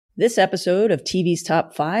This episode of TV's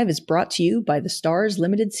Top 5 is brought to you by the Starz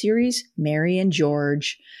limited series, Mary and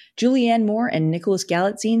George. Julianne Moore and Nicholas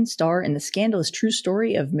Galitzine star in the scandalous true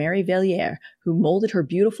story of Mary Valliere, who molded her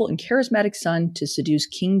beautiful and charismatic son to seduce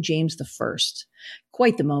King James I.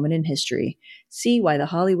 Quite the moment in history. See why The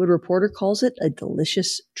Hollywood Reporter calls it a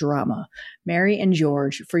delicious drama. Mary and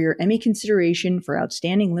George, for your Emmy consideration for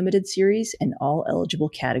Outstanding Limited Series in all eligible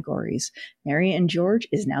categories. Mary and George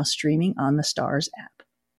is now streaming on the Starz app.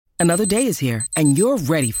 Another day is here, and you're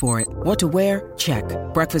ready for it. What to wear? Check.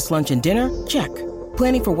 Breakfast, lunch, and dinner? Check.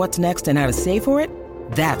 Planning for what's next and how to save for it?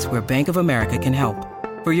 That's where Bank of America can help.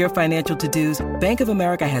 For your financial to-dos, Bank of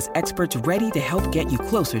America has experts ready to help get you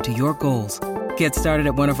closer to your goals. Get started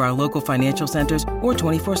at one of our local financial centers or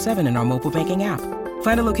 24/7 in our mobile banking app.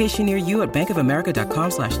 Find a location near you at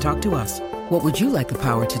bankofamerica.com/talktous. What would you like the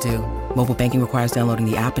power to do? Mobile banking requires downloading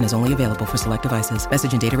the app and is only available for select devices.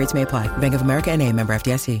 Message and data rates may apply. Bank of America N.A., member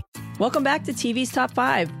FDIC. Welcome back to TV's Top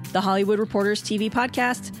 5, the Hollywood Reporter's TV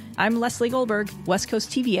podcast. I'm Leslie Goldberg, West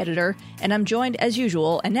Coast TV editor, and I'm joined, as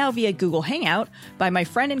usual, and now via Google Hangout, by my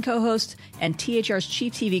friend and co-host and THR's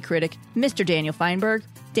chief TV critic, Mr. Daniel Feinberg.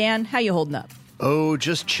 Dan, how you holding up? Oh,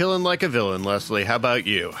 just chilling like a villain, Leslie. How about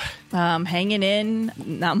you? Hanging in.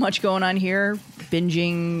 Not much going on here.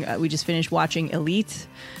 Binging. We just finished watching Elite.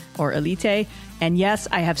 And yes,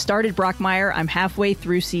 I have started Brockmire. I'm halfway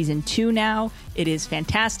through season 2 now. It is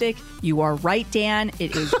fantastic. You are right, Dan.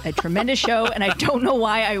 It is a tremendous show, and I don't know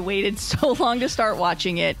why I waited so long to start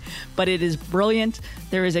watching it, but it is brilliant.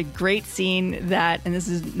 There is a great scene that, and this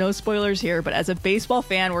is no spoilers here, but as a baseball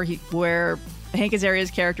fan where Hank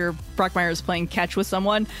Azaria's character, Brockmire, is playing catch with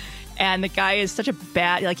someone, and the guy is such a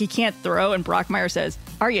bad, he can't throw, and Brockmire says,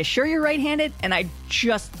 "Are you sure you're right-handed?" And I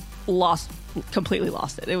just completely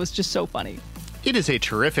lost it. It was just so funny. It is a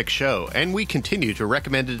terrific show, and we continue to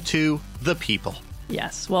recommend it to the people.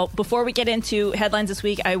 Yes. Well, before we get into headlines this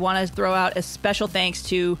week, I want to throw out a special thanks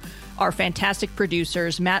to our fantastic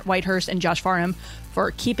producers, Matt Whitehurst and Josh Farnham,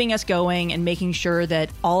 for keeping us going and making sure that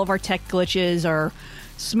all of our tech glitches are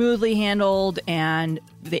smoothly handled. And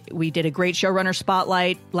we did a great showrunner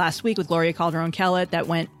spotlight last week with Gloria Calderon-Kellett that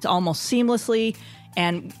went almost seamlessly,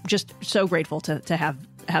 and just so grateful to have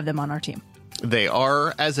them on our team. They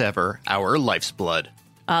are, as ever, our life's blood.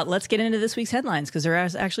 Let's get into this week's headlines, because there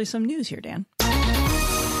is actually some news here, Dan.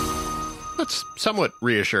 That's somewhat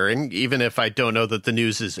reassuring, even if I don't know that the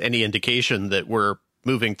news is any indication that we're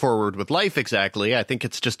moving forward with life exactly. I think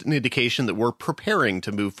it's just an indication that we're preparing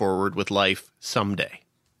to move forward with life someday.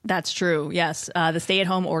 That's true, yes. The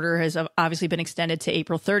stay-at-home order has obviously been extended to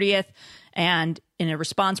April 30th, and in a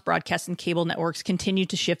response, broadcast and cable networks continue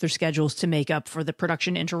to shift their schedules to make up for the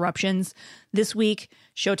production interruptions. This week,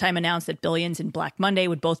 Showtime announced that Billions and Black Monday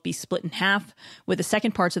would both be split in half, with the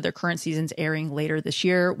second parts of their current seasons airing later this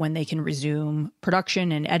year when they can resume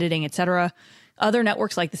production and editing, etc. Other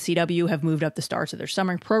networks like the CW have moved up the starts of their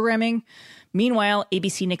summer programming. Meanwhile,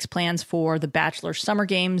 ABC nixed plans for The Bachelor Summer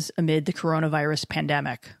Games amid the coronavirus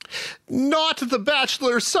pandemic. Not The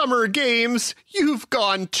Bachelor Summer Games! You've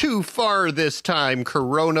gone too far this time,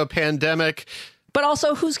 corona pandemic. But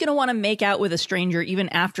also, who's going to want to make out with a stranger even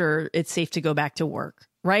after it's safe to go back to work?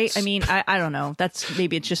 Right? I mean, I don't know.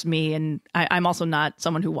 Maybe it's just me, and I'm also not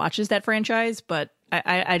someone who watches that franchise, but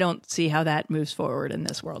I don't see how that moves forward in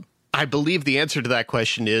this world. I believe the answer to that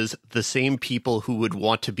question is the same people who would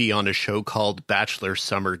want to be on a show called Bachelor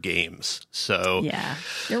Summer Games. So yeah,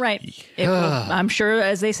 you're right. I'm sure,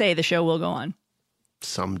 as they say, the show will go on.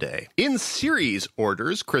 Someday. In series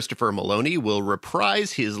orders, Christopher Maloney will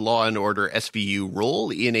reprise his Law & Order SVU role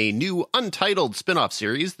in a new untitled spin-off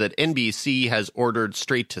series that NBC has ordered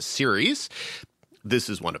straight to series. This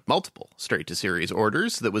is one of multiple straight-to-series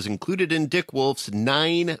orders that was included in Dick Wolf's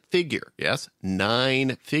nine-figure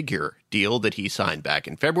deal that he signed back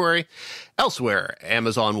in February. Elsewhere,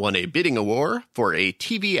 Amazon won a bidding award for a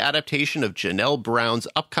TV adaptation of Janelle Brown's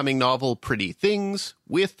upcoming novel Pretty Things,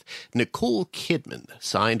 with Nicole Kidman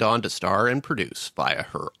signed on to star and produce via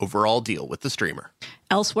her overall deal with the streamer.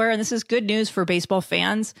 Elsewhere, and this is good news for baseball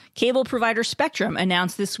fans, cable provider Spectrum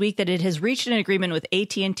announced this week that it has reached an agreement with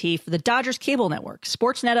AT&T for the Dodgers cable network,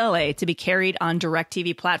 Sportsnet LA, to be carried on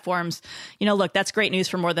DirecTV platforms. Look, that's great news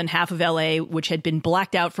for more than half of LA, which had been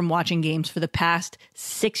blacked out from watching games for the past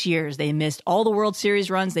 6 years. They missed all the World Series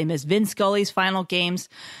runs. They missed Vin Scully's final games.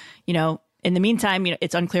 In the meantime,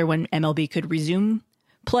 it's unclear when MLB could resume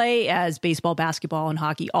play, as baseball, basketball, and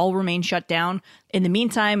hockey all remain shut down. In the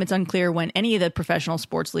meantime, it's unclear when any of the professional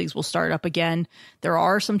sports leagues will start up again. There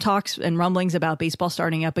are some talks and rumblings about baseball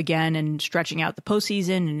starting up again and stretching out the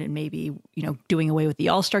postseason and maybe, doing away with the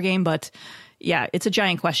All-Star game. But yeah, it's a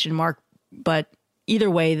giant question mark. But either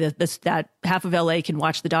way, that half of LA can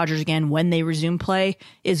watch the Dodgers again when they resume play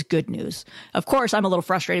is good news. Of course, I'm a little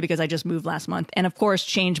frustrated because I just moved last month, and of course,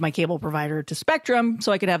 changed my cable provider to Spectrum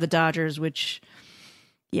so I could have the Dodgers, which,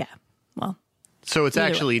 yeah, well. So it's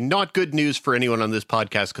actually not good news for anyone on this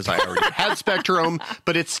podcast because I already had Spectrum,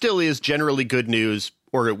 but it still is generally good news,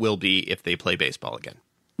 or it will be if they play baseball again.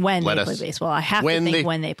 When they play baseball. I have to think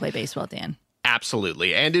when they play baseball, Dan.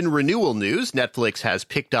 Absolutely. And in renewal news, Netflix has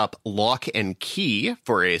picked up Lock and Key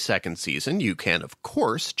for a second season. You can, of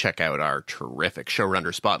course, check out our terrific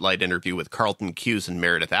showrunner spotlight interview with Carlton Cuse and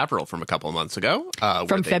Meredith Averill from a couple of months ago.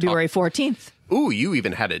 From February 14th. Ooh, you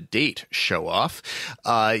even had a date, show off.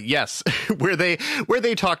 Yes, where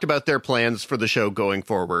they talked about their plans for the show going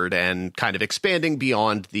forward and kind of expanding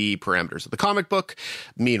beyond the parameters of the comic book.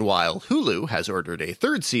 Meanwhile, Hulu has ordered a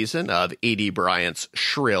third season of A.D. Bryant's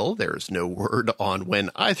Shrill. There's no word on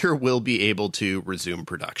when either will be able to resume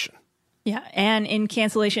production. Yeah, and in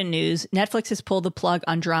cancellation news, Netflix has pulled the plug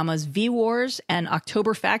on dramas V-Wars and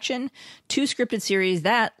October Faction, two scripted series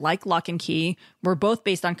that, like Lock and Key, were both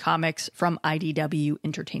based on comics from IDW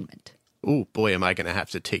Entertainment. Oh, boy, am I going to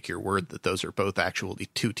have to take your word that those are both actually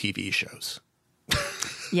two TV shows.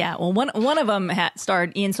 Yeah, well, one of them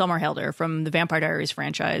starred Ian Somerhalder from the Vampire Diaries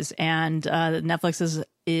franchise, and Netflix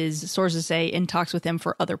is sources say in talks with him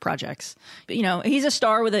for other projects. But, you know, he's a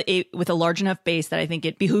star with a large enough base that I think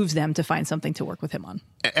it behooves them to find something to work with him on.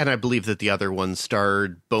 And I believe that the other one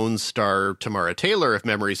starred Bones star Tamara Taylor, if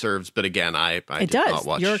memory serves. But again, I did not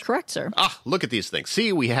watch. You're correct, sir. Look at these things.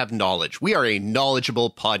 See, we have knowledge. We are a knowledgeable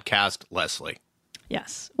podcast, Leslie.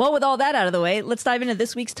 Yes. Well, with all that out of the way, let's dive into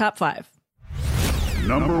this week's top 5.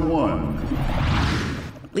 Number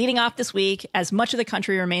 1. Leading off this week, as much of the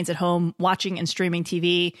country remains at home watching and streaming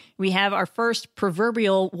TV, we have our first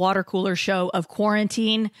proverbial water cooler show of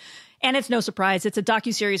quarantine. And it's no surprise, it's a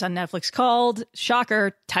docuseries on Netflix called,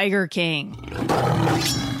 shocker, Tiger King.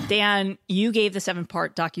 Dan, you gave the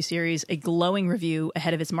 7-part docuseries a glowing review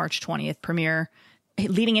ahead of its March 20th premiere.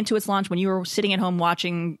 Leading into its launch, when you were sitting at home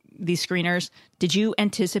watching these screeners, did you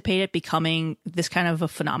anticipate it becoming this kind of a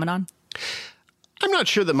phenomenon? I'm not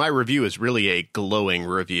sure that my review is really a glowing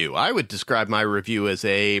review. I would describe my review as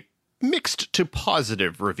a mixed to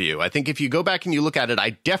positive review. I think if you go back and you look at it,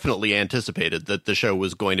 I definitely anticipated that the show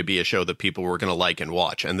was going to be a show that people were going to like and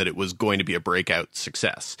watch, and that it was going to be a breakout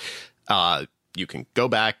success. You can go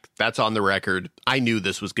back. That's on the record. I knew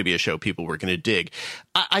this was going to be a show people were going to dig.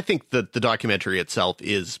 I think that the documentary itself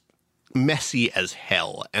is messy as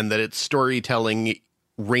hell, and that its storytelling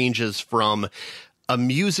ranges from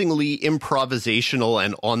amusingly improvisational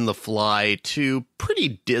and on the fly to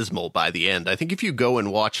pretty dismal by the end. I think if you go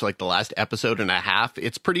and watch like the last episode and a half,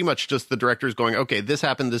 it's pretty much just the directors going, okay, this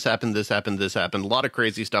happened, this happened, this happened, this happened. A lot of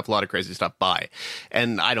crazy stuff, bye.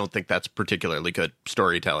 And I don't think that's particularly good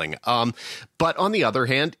storytelling. But on the other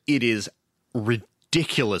hand, it is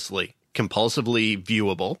ridiculously compulsively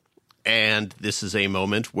viewable. And this is a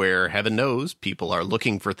moment where, heaven knows, people are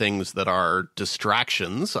looking for things that are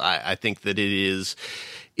distractions. I think that it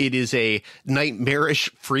is a nightmarish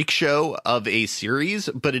freak show of a series,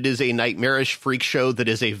 but it is a nightmarish freak show that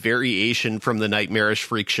is a variation from the nightmarish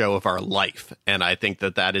freak show of our life. And I think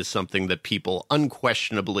that that is something that people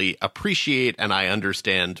unquestionably appreciate, and I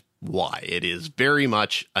understand why. It is very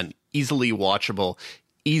much an easily watchable,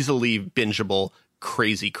 easily bingeable,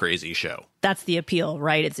 crazy show. That's the appeal,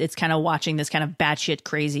 right? It's kind of watching this kind of batshit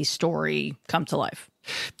crazy story come to life.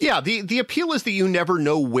 Yeah, the appeal is that you never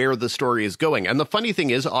know where the story is going. And the funny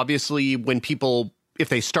thing is, obviously, when people, if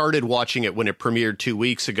they started watching it when it premiered 2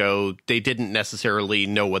 weeks ago, they didn't necessarily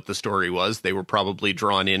know what the story was. They were probably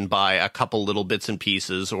drawn in by a couple little bits and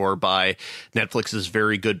pieces or by Netflix's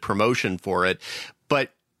very good promotion for it.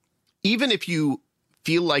 But even if you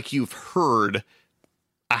feel like you've heard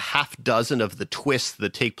a half dozen of the twists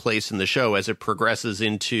that take place in the show as it progresses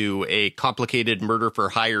into a complicated murder for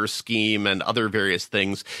hire scheme and other various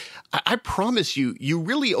things, I promise you, you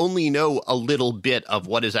really only know a little bit of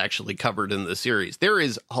what is actually covered in the series. There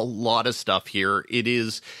is a lot of stuff here. It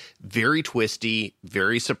is very twisty,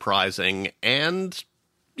 very surprising, and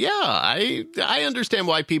yeah, I understand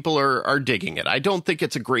why people are digging it. I don't think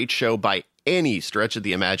it's a great show by any stretch of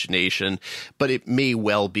the imagination, but it may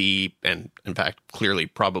well be, and in fact, clearly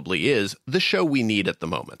probably is, the show we need at the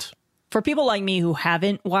moment. For people like me who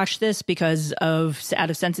haven't watched this because of out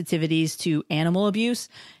of sensitivities to animal abuse,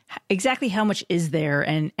 exactly how much is there?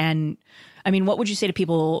 And I mean, what would you say to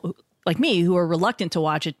people like me who are reluctant to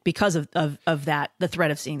watch it because of that, the threat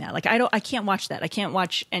of seeing that? Like, I can't watch that. I can't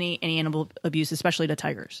watch any animal abuse, especially to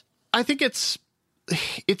tigers. I think it's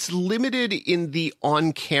limited in the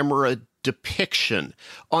on-camera depiction.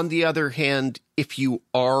 On the other hand, if you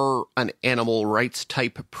are an animal rights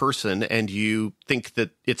type person and you think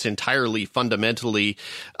that it's entirely fundamentally,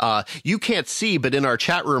 you can't see, but in our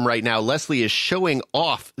chat room right now, Leslie is showing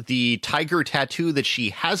off the tiger tattoo that she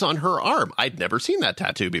has on her arm. I'd never seen that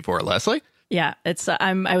tattoo before, Leslie. Yeah, it's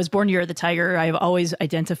I was born year of the tiger. I've always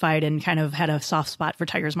identified and kind of had a soft spot for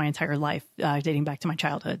tigers my entire life, dating back to my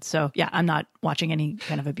childhood. So yeah, I'm not watching any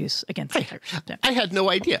kind of abuse against tigers. I had no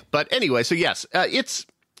idea. But anyway, so yes, it's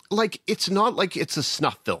not like it's a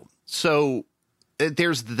snuff film. So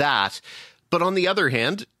there's that. But on the other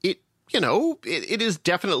hand, it is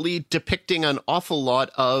definitely depicting an awful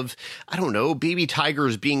lot of, I don't know, baby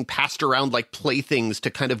tigers being passed around like playthings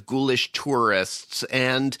to kind of ghoulish tourists,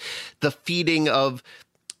 and the feeding of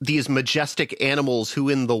these majestic animals who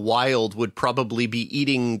in the wild would probably be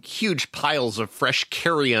eating huge piles of fresh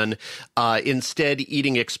carrion, instead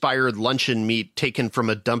eating expired luncheon meat taken from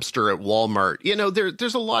a dumpster at Walmart.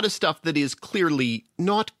 There's a lot of stuff that is clearly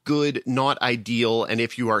not good, not ideal, and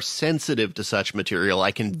if you are sensitive to such material,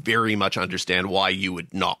 I can very much understand why you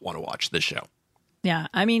would not want to watch this show. Yeah,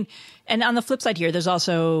 I mean, and on the flip side here, there's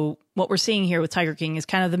also what we're seeing here with Tiger King is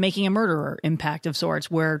kind of the making a murderer impact of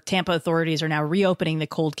sorts, where Tampa authorities are now reopening the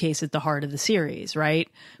cold case at the heart of the series, right?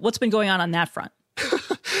 What's been going on that front?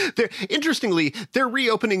 Interestingly, they're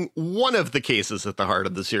reopening one of the cases at the heart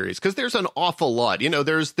of the series, because there's an awful lot.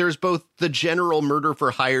 There's both the general murder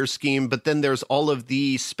for hire scheme, but then there's all of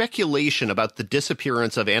the speculation about the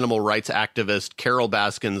disappearance of animal rights activist Carol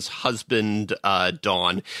Baskin's husband,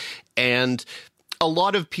 Don. And a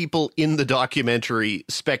lot of people in the documentary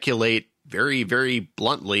speculate very, very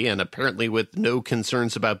bluntly, and apparently with no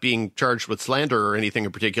concerns about being charged with slander or anything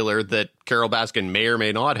in particular, that Carol Baskin may or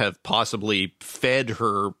may not have possibly fed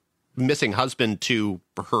her missing husband to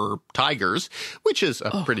her tigers, which is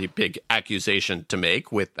a pretty big accusation to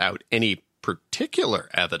make without any particular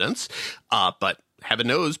evidence. But heaven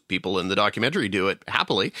knows people in the documentary do it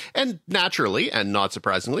happily and naturally, and not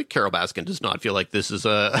surprisingly, Carol Baskin does not feel like this is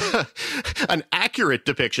an accurate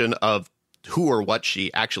depiction of who or what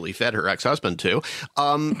she actually fed her ex-husband to.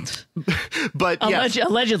 But yes.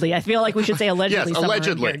 Allegedly, I feel like we should say allegedly. Yes,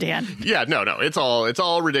 allegedly. Here, Dan. Yeah, no, it's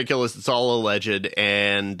all ridiculous. It's all alleged,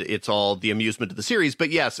 and it's all the amusement of the series. But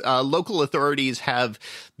yes, local authorities have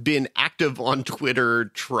been active on Twitter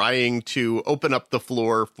trying to open up the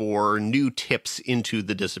floor for new tips into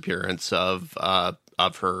the disappearance of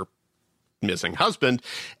her missing husband,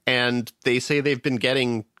 and they say they've been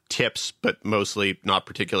getting tips, but mostly not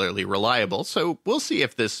particularly reliable. So we'll see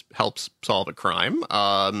if this helps solve a crime.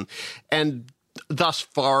 And thus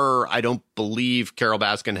far, I don't believe Carol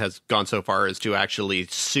Baskin has gone so far as to actually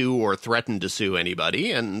sue or threaten to sue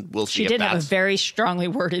anybody. And we'll see. She did have a very strongly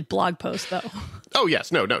worded blog post, though. Oh,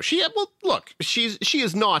 yes. No. Look, she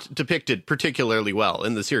is not depicted particularly well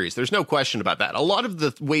in the series. There's no question about that. A lot of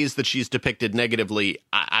the ways that she's depicted negatively,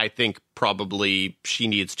 I think probably she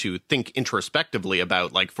needs to think introspectively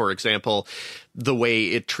about, like, for example, the way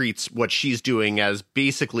it treats what she's doing as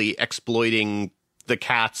basically exploiting the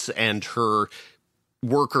cats and her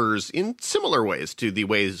workers in similar ways to the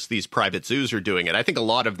ways these private zoos are doing it. I think a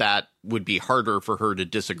lot of that would be harder for her to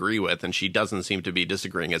disagree with, and she doesn't seem to be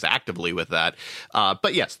disagreeing as actively with that.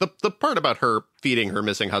 But yes, the part about her feeding her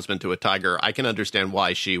missing husband to a tiger, I can understand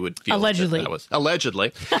why she would feel allegedly. That was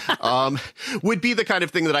allegedly would be the kind of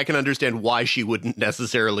thing that I can understand why she wouldn't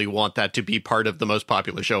necessarily want that to be part of the most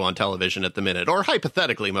popular show on television at the minute, or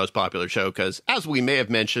hypothetically most popular show, because as we may have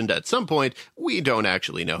mentioned at some point, we don't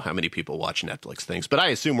actually know how many people watch Netflix things, but I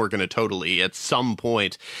assume we're going to totally at some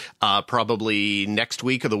point, probably next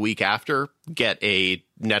week or the week after, get a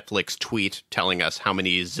Netflix tweet telling us how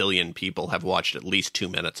many zillion people have watched at least 2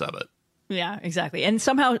 minutes of it. Yeah, exactly. And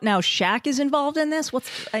somehow now Shaq is involved in this.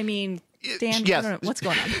 Dan, yes. What's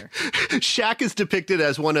going on here? Shaq is depicted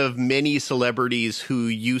as one of many celebrities who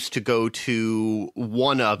used to go to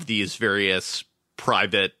one of these various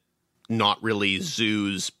private, not really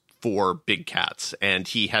zoos for big cats. And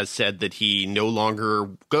he has said that he no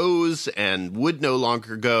longer goes and would no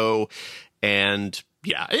longer go. And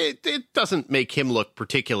yeah, it doesn't make him look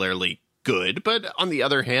particularly good. But on the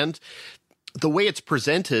other hand, the way it's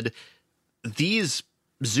presented, these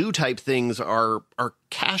zoo type things are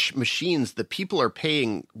cash machines that people are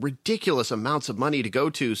paying ridiculous amounts of money to go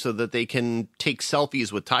to so that they can take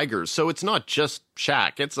selfies with tigers. So it's not just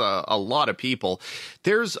Shaq. It's a lot of people.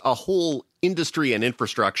 There's a whole industry and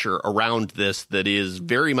infrastructure around this that is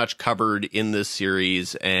very much covered in this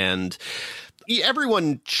series. And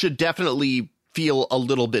everyone should definitely feel a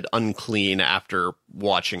little bit unclean after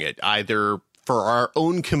watching it, either for our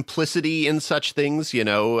own complicity in such things.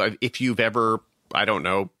 If you've ever, I don't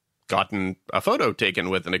know, gotten a photo taken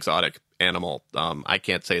with an exotic animal. I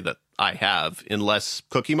can't say that I have, unless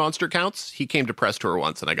Cookie Monster counts. He came to press tour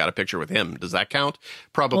once, and I got a picture with him. Does that count?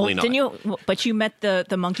 Probably not. But you met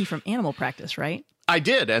the monkey from Animal Practice, right? I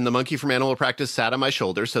did, and the monkey from Animal Practice sat on my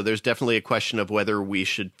shoulder, so there's definitely a question of whether we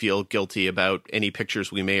should feel guilty about any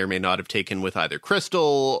pictures we may or may not have taken with either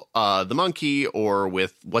Crystal, the monkey, or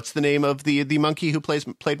with, what's the name of the monkey who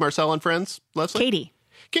played Marcel on Friends, Leslie?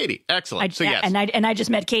 Katie, excellent. So yes. And I just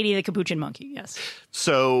met Katie, the capuchin monkey, yes.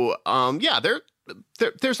 So,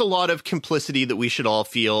 there's a lot of complicity that we should all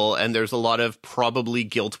feel, and there's a lot of probably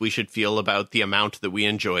guilt we should feel about the amount that we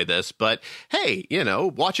enjoy this. But hey,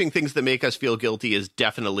 watching things that make us feel guilty is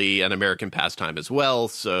definitely an American pastime as well.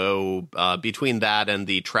 So between that and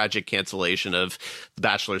the tragic cancellation of the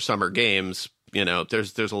Bachelor Summer Games,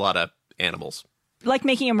 there's a lot of animals. Like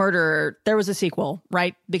Making a Murderer, there was a sequel,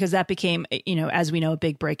 right? Because that became, as we know, a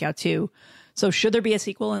big breakout too. So should there be a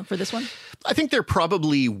sequel for this one? I think there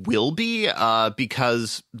probably will be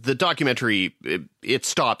because the documentary, it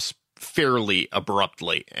stops fairly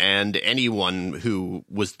abruptly. And anyone who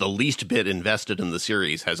was the least bit invested in the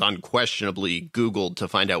series has unquestionably Googled to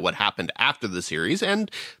find out what happened after the series.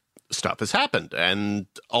 And stuff has happened. And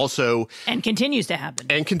also... And continues to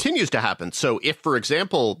happen. So if, for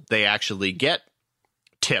example, they actually get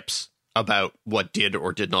tips about what did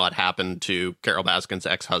or did not happen to Carol Baskin's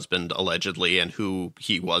ex-husband, allegedly, and who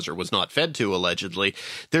he was or was not fed to, allegedly,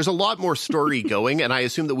 there's a lot more story going, and I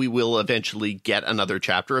assume that we will eventually get another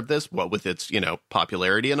chapter of this, what with its,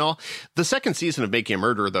 popularity and all. The second season of Making a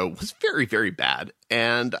Murderer, though, was very, very bad,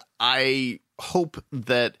 and I hope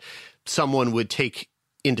that someone would take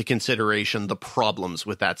into consideration the problems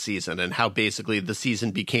with that season and how basically the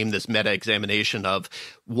season became this meta-examination of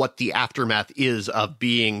what the aftermath is of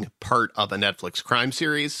being part of a Netflix crime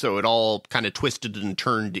series. So it all kind of twisted and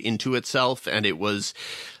turned into itself, and it was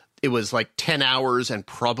like 10 hours and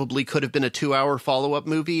probably could have been a 2-hour follow-up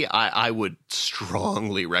movie. I would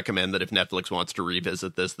strongly recommend that if Netflix wants to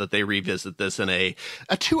revisit this, that they revisit this in a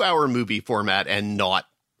 2-hour movie format and not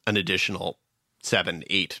an additional 7,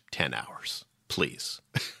 8, 10 hours. Please.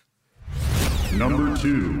 Number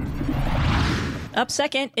 2. Up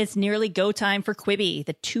second, it's nearly go time for Quibi,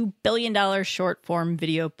 the $2 billion short-form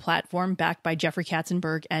video platform backed by Jeffrey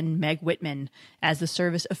Katzenberg and Meg Whitman, as the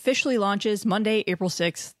service officially launches Monday, April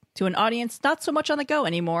 6th, to an audience not so much on the go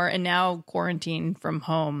anymore and now quarantined from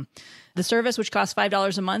home. The service, which costs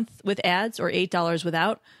 $5 a month with ads or $8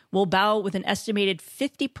 without, will bow with an estimated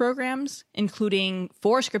 50 programs, including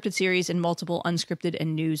 4 scripted series and multiple unscripted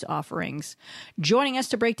and news offerings. Joining us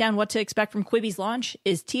to break down what to expect from Quibi's launch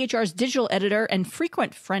is THR's digital editor and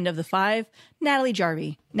frequent friend of the five, Natalie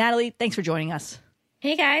Jarvie. Natalie, thanks for joining us.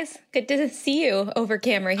 Hey, guys. Good to see you over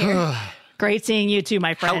camera here. Great seeing you too,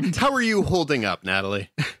 my friend. How are you holding up, Natalie?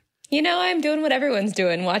 I'm doing what everyone's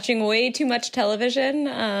doing, watching way too much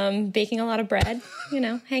television, baking a lot of bread,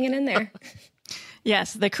 hanging in there.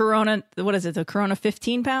 Yes, the Corona, what is it? The Corona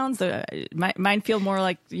 15 pounds? Mine feel more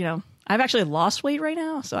like, I've actually lost weight right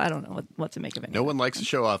now, so I don't know what to make of it. No one likes to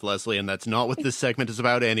show off, Leslie, and that's not what this segment is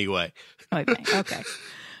about anyway. Okay.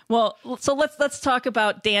 Well, so let's talk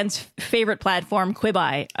about Dan's favorite platform,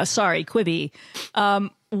 Quibi.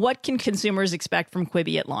 What can consumers expect from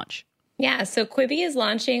Quibi at launch? Yeah, so Quibi is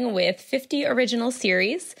launching with 50 original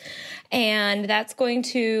series, and that's going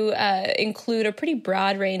to include a pretty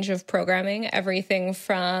broad range of programming, everything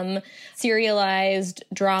from serialized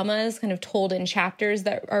dramas kind of told in chapters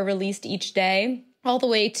that are released each day, all the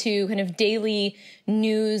way to kind of daily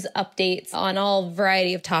news updates on all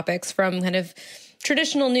variety of topics, from kind of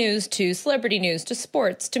traditional news to celebrity news to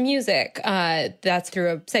sports to music. That's through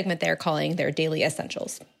a segment they're calling their Daily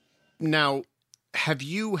Essentials. Now, have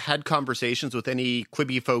you had conversations with any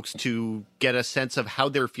Quibi folks to get a sense of how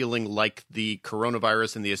they're feeling like the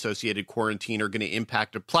coronavirus and the associated quarantine are going to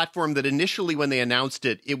impact a platform that initially, when they announced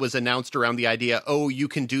it, it was announced around the idea, oh, you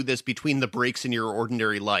can do this between the breaks in your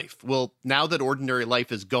ordinary life. Well, now that ordinary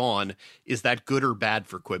life is gone, is that good or bad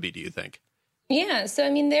for Quibi, do you think? Yeah, so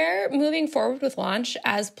they're moving forward with launch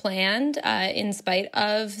as planned, in spite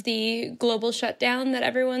of the global shutdown that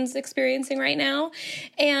everyone's experiencing right now.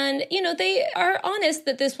 And, they are honest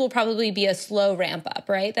that this will probably be a slow ramp up,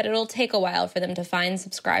 right? That it'll take a while for them to find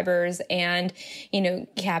subscribers and,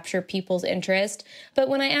 capture people's interest. But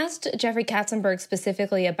when I asked Jeffrey Katzenberg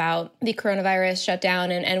specifically about the coronavirus shutdown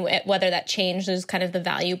and whether that changes kind of the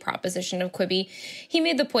value proposition of Quibi, he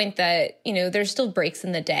made the point that, there's still breaks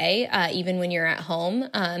in the day, even when you're at home.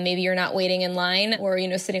 Maybe you're not waiting in line or,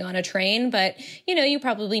 sitting on a train, but, you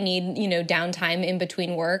probably need, downtime in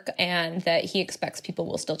between work, and that he expects people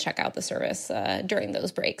will still check out the service during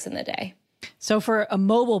those breaks in the day. So for a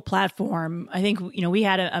mobile platform, I think, we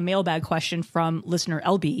had a mailbag question from listener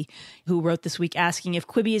LB who wrote this week asking if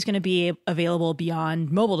Quibi is going to be available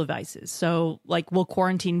beyond mobile devices. So will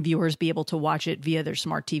quarantine viewers be able to watch it via their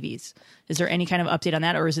smart TVs? Is there any kind of update on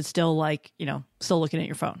that, or is it still still looking at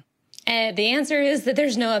your phone? The answer is that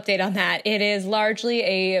there's no update on that. It is largely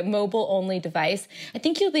a mobile-only device. I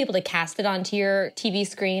think you'll be able to cast it onto your TV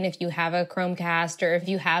screen if you have a Chromecast or if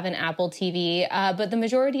you have an Apple TV, but the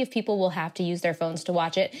majority of people will have to use their phones to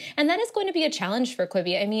watch it, and that is going to be a challenge for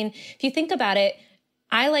Quibi. I mean, if you think about it,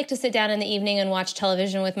 I like to sit down in the evening and watch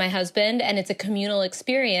television with my husband, and it's a communal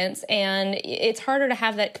experience, and it's harder to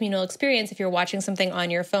have that communal experience if you're watching something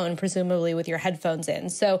on your phone, presumably with your headphones in.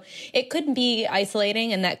 So it could be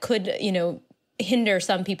isolating, and that could, hinder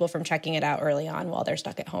some people from checking it out early on while they're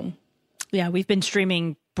stuck at home. Yeah, we've been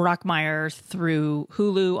streaming Brockmire through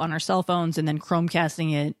Hulu on our cell phones and then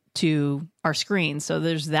Chromecasting it to our screen. So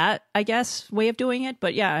there's that, I guess, way of doing it.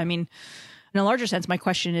 But yeah, I mean, in a larger sense, my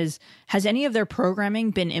question is, has any of their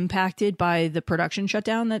programming been impacted by the production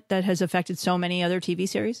shutdown that has affected so many other TV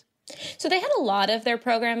series? So they had a lot of their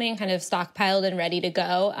programming kind of stockpiled and ready to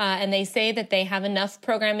go. And they say that they have enough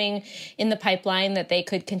programming in the pipeline that they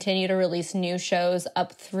could continue to release new shows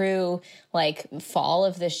up through fall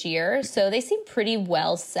of this year. So they seem pretty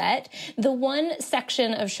well set. The one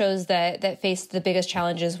section of shows that faced the biggest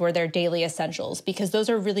challenges were their daily essentials, because those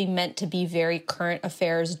are really meant to be very current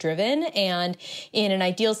affairs driven. And in an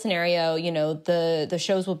ideal scenario, the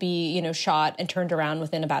shows will be, shot and turned around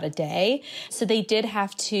within about a day. So they did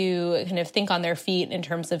have to kind of think on their feet in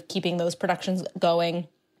terms of keeping those productions going.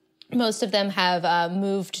 Most of them have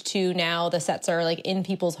moved to now the sets are in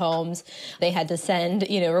people's homes. They had to send,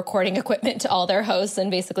 recording equipment to all their hosts and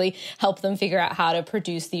basically help them figure out how to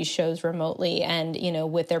produce these shows remotely and,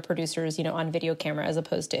 with their producers, on video camera as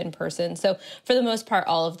opposed to in person. So for the most part,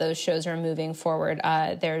 all of those shows are moving forward.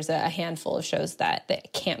 There's a handful of shows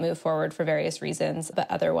that can't move forward for various reasons, but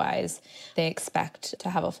otherwise they expect to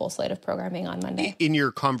have a full slate of programming on Monday. In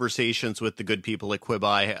your conversations with the good people at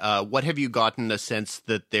Quibi, what have you gotten a sense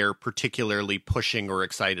that they're particularly pushing or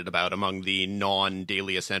excited about among the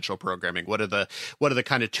non-daily essential programming? What are the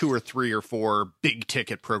kind of 2 or 3 or 4 big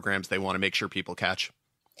ticket programs they want to make sure people catch?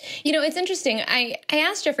 It's interesting. I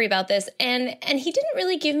asked Jeffrey about this, and he didn't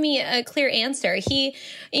really give me a clear answer. He,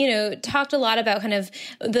 talked a lot about kind of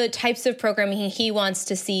the types of programming he wants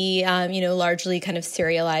to see, largely kind of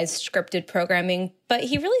serialized scripted programming. But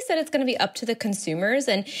he really said it's going to be up to the consumers.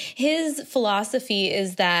 And his philosophy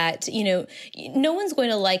is that, no one's going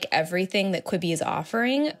to like everything that Quibi is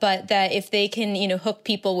offering, but that if they can, hook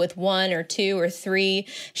people with 1 or 2 or 3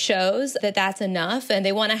 shows, that's enough. And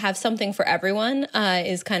they want to have something for everyone,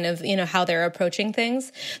 is kind of, how they're approaching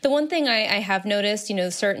things. The one thing I have noticed,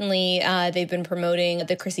 certainly they've been promoting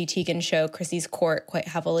the Chrissy Teigen show, Chrissy's Court, quite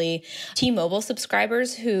heavily. T-Mobile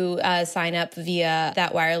subscribers who sign up via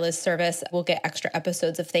that wireless service will get extra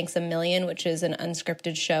episodes of Thanks a Million, which is an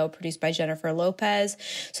unscripted show produced by Jennifer Lopez.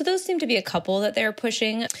 So those seem to be a couple that they're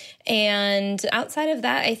pushing. And outside of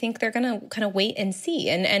that, I think they're going to kind of wait and see.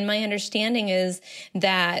 And my understanding is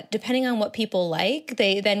that depending on what people like,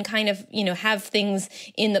 they then kind of, have things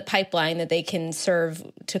in the pipeline that they can serve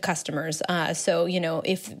to customers. So,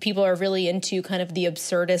 if people are really into kind of the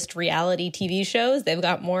absurdist reality TV shows, they've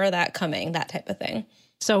got more of that coming, that type of thing.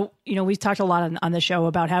 So, we've talked a lot on the show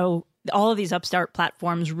about how all of these upstart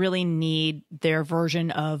platforms really need their version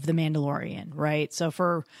of The Mandalorian, right? So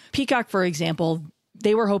for Peacock, for example,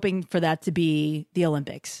 they were hoping for that to be the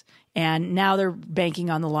Olympics. And now they're banking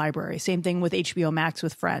on the library. Same thing with HBO Max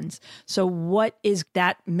with Friends. So what is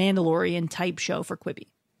that Mandalorian type show for Quibi?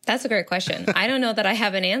 That's a great question. I don't know that I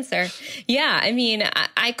have an answer. Yeah, I mean,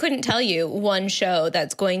 I couldn't tell you one show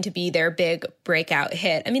that's going to be their big breakout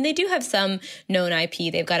hit. I mean, they do have some known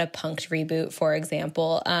IP. They've got a Punk'd reboot, for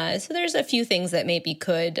example. So there's a few things that maybe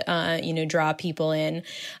could, draw people in.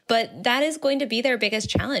 But that is going to be their biggest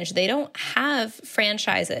challenge. They don't have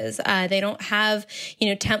franchises. They don't have,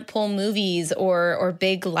 tentpole movies or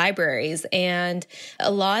big libraries. And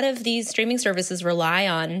a lot of these streaming services rely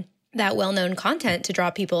on that well-known content to draw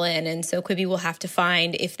people in. And so Quibi will have to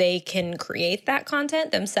find if they can create that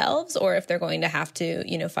content themselves or if they're going to have to,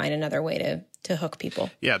 find another way to hook people.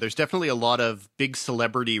 Yeah, there's definitely a lot of big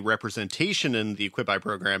celebrity representation in the Quibi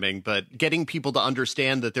programming, but getting people to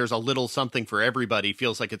understand that there's a little something for everybody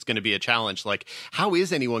feels like it's going to be a challenge. Like, how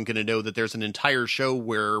is anyone going to know that there's an entire show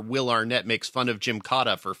where Will Arnett makes fun of Jim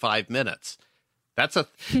Cotta for 5 minutes?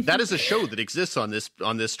 That is a show that exists on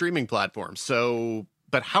this streaming platform. So,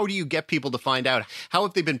 but how do you get people to find out? How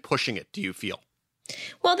have they been pushing it, do you feel?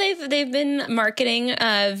 Well, they've been marketing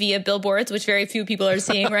via billboards, which very few people are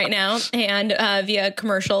seeing right now, and via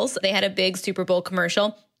commercials. They had a big Super Bowl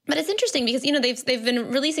commercial. But it's interesting because, they've been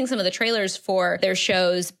releasing some of the trailers for their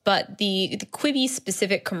shows, but the Quibi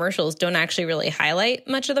specific commercials don't actually really highlight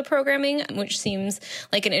much of the programming, which seems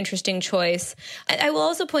like an interesting choice. I will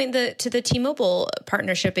also point to the T-Mobile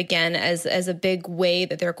partnership again as a big way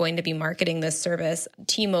that they're going to be marketing this service.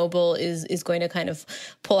 T-Mobile is going to kind of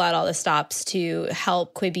pull out all the stops to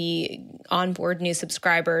help Quibi onboard new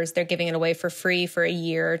subscribers. They're giving it away for free for a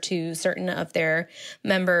year to certain of their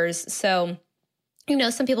members. So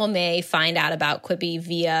some people may find out about Quibi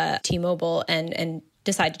via T-Mobile and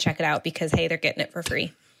decide to check it out because, hey, they're getting it for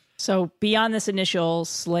free. So beyond this initial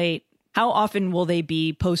slate, how often will they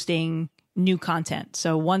be posting new content?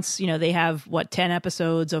 So once, they have 10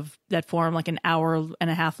 episodes that form like an hour and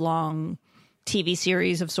a half long TV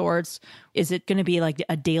series of sorts, is it going to be like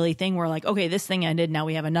a daily thing where like, okay, this thing ended, now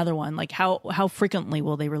we have another one? Like how frequently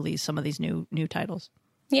will they release some of these new titles?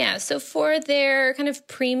 Yeah, so for their kind of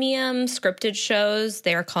premium scripted shows,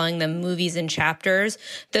 they're calling them movies in chapters.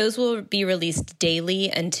 Those will be released daily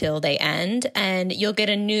until they end, and you'll get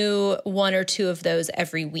a new one or two of those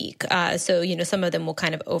every week. So some of them will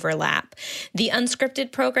kind of overlap. The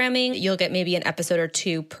unscripted programming, you'll get maybe an episode or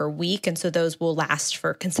two per week, and so those will last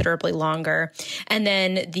for considerably longer. And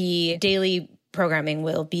then the daily programming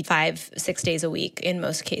will be 5-6 days a week in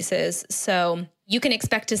most cases. So you can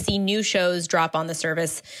expect to see new shows drop on the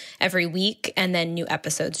service every week and then new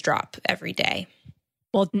episodes drop every day.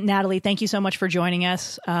 Well, Natalie, thank you so much for joining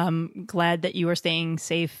us. Glad that you are staying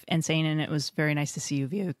safe and sane, and it was very nice to see you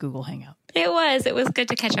via Google Hangout. It was good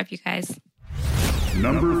to catch up, you guys.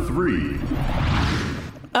 Number 3.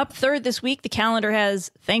 Up third this week, the calendar has,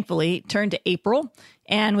 thankfully, turned to April.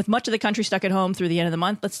 And with much of the country stuck at home through the end of the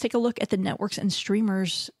month, let's take a look at the networks and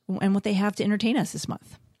streamers and what they have to entertain us this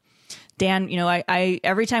month. Dan, I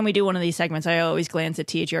every time we do one of these segments, I always glance at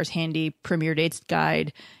THR's handy premiere dates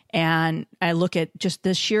guide, and I look at just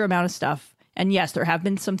the sheer amount of stuff. And yes, there have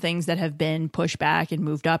been some things that have been pushed back and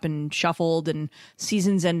moved up and shuffled and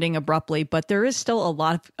seasons ending abruptly, but there is still a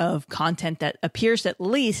lot of content that appears, at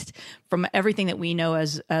least from everything that we know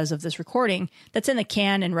as of this recording, that's in the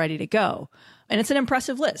can and ready to go. And it's an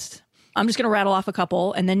impressive list. I'm just going to rattle off a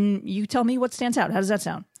couple, and then you tell me what stands out. How does that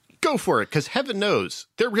sound? Go for it, because heaven knows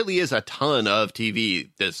there really is a ton of TV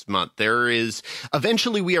this month.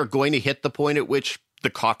 Eventually we are going to hit the point at which the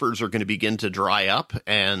coffers are going to begin to dry up,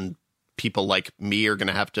 and people like me are going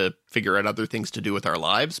to have to figure out other things to do with our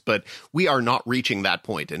lives, but we are not reaching that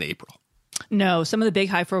point in April. No, some of the big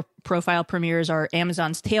high-profile premieres are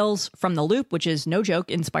Amazon's Tales from the Loop, which is, no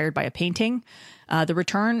joke, inspired by a painting, the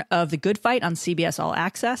return of The Good Fight on CBS All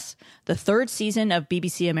Access, the third season of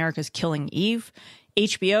BBC America's Killing Eve.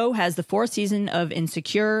 HBO has the fourth season of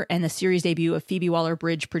Insecure and the series debut of Phoebe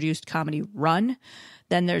Waller-Bridge produced comedy Run.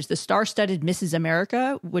 Then there's the star-studded Mrs.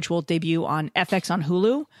 America, which will debut on FX on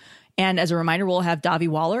Hulu. And as a reminder, we'll have Davi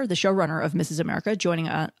Waller, the showrunner of Mrs. America, joining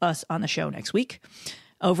us on the show next week.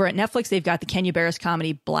 Over at Netflix, they've got the Kenya Barris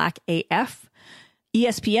comedy Black AF.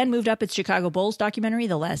 ESPN moved up its Chicago Bulls documentary,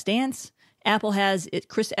 The Last Dance. Apple has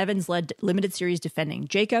Chris Evans-led limited series Defending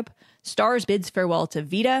Jacob. Starz bids farewell to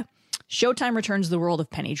Vita. Showtime returns to the world of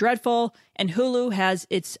Penny Dreadful, and Hulu has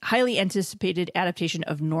its highly anticipated adaptation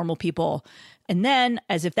of Normal People. And then,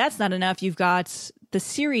 as if that's not enough, you've got the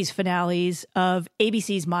series finales of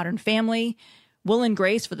ABC's Modern Family, Will and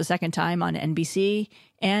Grace for the second time on NBC,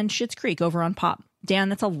 and Schitt's Creek over on Pop. Dan,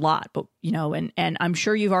 that's a lot, but and I'm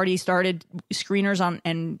sure you've already started screeners on,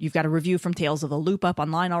 and you've got a review from Tales of the Loop up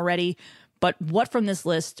online already. But what from this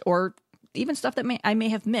list, or even stuff that I may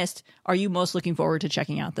have missed, are you most looking forward to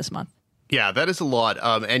checking out this month? Yeah, that is a lot.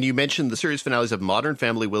 And you mentioned the series finales of Modern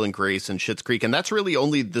Family, Will and Grace, and Schitt's Creek. And that's really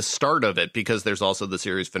only the start of it, because there's also the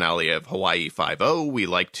series finale of Hawaii Five-0. We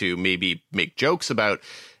like to maybe make jokes about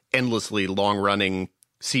endlessly long-running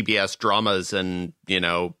CBS dramas and,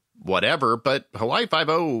 whatever. But Hawaii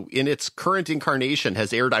Five-0, in its current incarnation,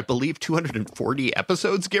 has aired, I believe, 240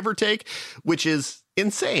 episodes, give or take, which is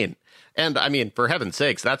insane. And I mean, for heaven's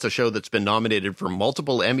sakes, that's a show that's been nominated for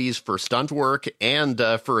multiple Emmys for stunt work and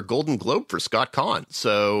for a Golden Globe for Scott Conn.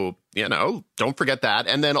 So, don't forget that.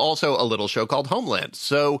 And then also a little show called Homeland.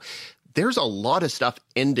 So there's a lot of stuff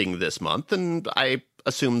ending this month. And I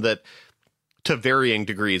assume that to varying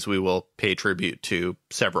degrees, we will pay tribute to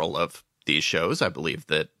several of these shows. I believe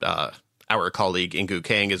that our colleague Ingu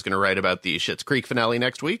Kang is going to write about the Schitt's Creek finale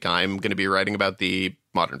next week. I'm going to be writing about the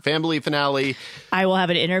Modern Family finale. I will have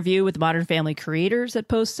an interview with Modern Family creators that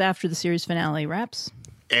posts after the series finale wraps.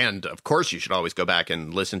 And, of course, you should always go back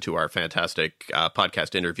and listen to our fantastic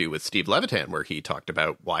podcast interview with Steve Levitan, where he talked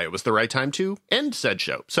about why it was the right time to end said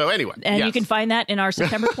show. So anyway. And yes. you can find that in our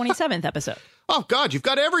September 27th episode. Oh, God, you've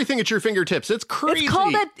got everything at your fingertips. It's crazy.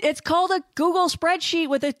 It's called a Google spreadsheet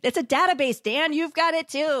it's a database, Dan. You've got it,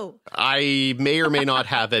 too. I may or may not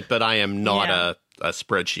have it, but I am not a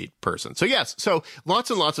spreadsheet person. So yes, so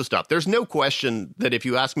lots and lots of stuff. There's no question that if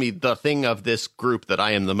you ask me the thing of this group that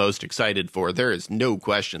I am the most excited for, there is no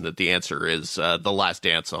question that the answer is The Last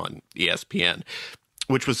Dance on ESPN,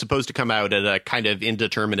 which was supposed to come out at a kind of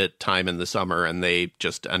indeterminate time in the summer, and they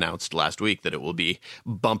just announced last week that it will be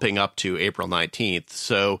bumping up to April 19th.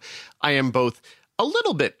 So I am both a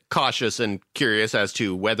little bit cautious and curious as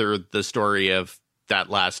to whether the story of that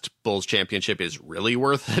last Bulls championship is really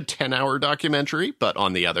worth a 10-hour documentary. But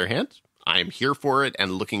on the other hand, I'm here for it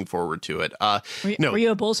and looking forward to it. Were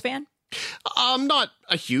you a Bulls fan? I'm not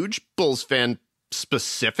a huge Bulls fan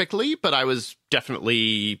specifically, but I was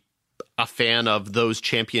definitely a fan of those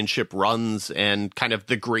championship runs and kind of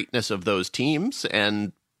the greatness of those teams.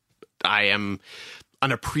 And I am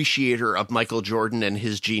an appreciator of Michael Jordan and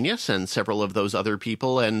his genius and several of those other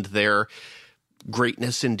people and their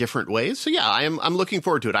greatness in different ways. So yeah, I'm looking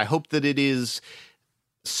forward to it. I hope that it is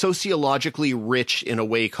sociologically rich in a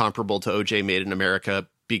way comparable to OJ Made in America,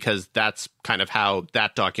 because that's kind of how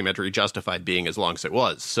that documentary justified being as long as it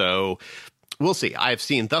was. So we'll see. I've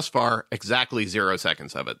seen thus far exactly 0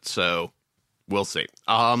 seconds of it. So we'll see.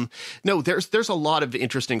 No, there's a lot of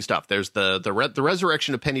interesting stuff. There's the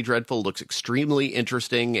resurrection of Penny Dreadful looks extremely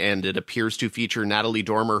interesting, and it appears to feature Natalie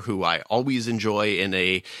Dormer, who I always enjoy, in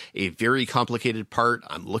a very complicated part.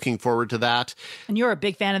 I'm looking forward to that. And you're a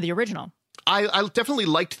big fan of the original. I definitely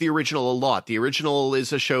liked the original a lot. The original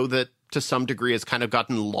is a show that to some degree has kind of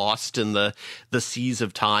gotten lost in the seas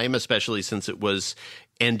of time, especially since it was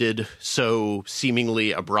ended so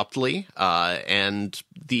seemingly abruptly. And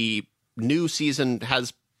the new season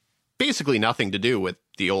has basically nothing to do with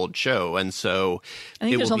the old show, and so I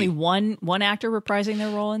think there's only one actor reprising their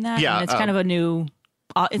role in that. Yeah, and it's kind of a new.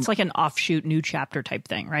 It's like an offshoot, new chapter type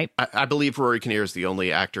thing, right? I believe Rory Kinnear is the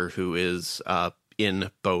only actor who is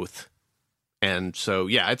in both, and so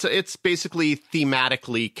yeah, it's basically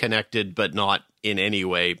thematically connected, but not in any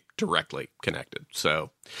way directly connected.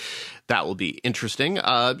 So that will be interesting.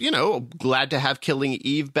 Glad to have Killing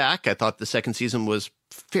Eve back. I thought the second season was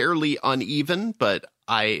fairly uneven, but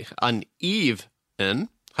uneven.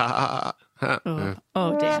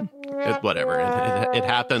 Oh, Dan. Whatever. It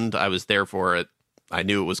happened. I was there for it. I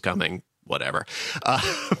knew it was coming. Whatever.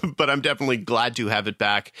 But I'm definitely glad to have it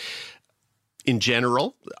back. In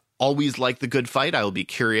general, always like The Good Fight. I will be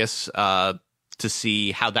curious to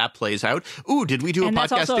see how that plays out. Ooh, did we do a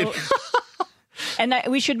podcast? And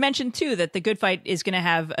we should mention, too, that The Good Fight is going to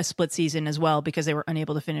have a split season as well, because they were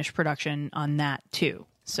unable to finish production on that, too.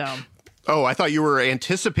 So. Oh, I thought you were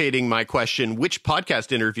anticipating my question. Which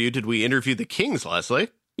podcast interview did we interview the Kings, Leslie?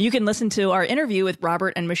 You can listen to our interview with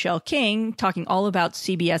Robert and Michelle King, talking all about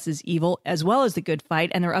CBS's Evil, as well as The Good Fight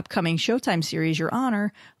and their upcoming Showtime series, Your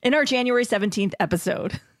Honor, in our January 17th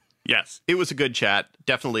episode. Yes, it was a good chat.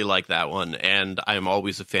 Definitely like that one. And I'm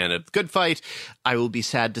always a fan of Good Fight. I will be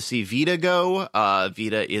sad to see Vita go.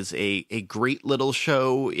 Vita is a great little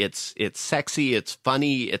show. It's sexy. It's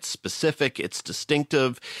funny. It's specific. It's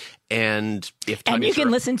distinctive. And you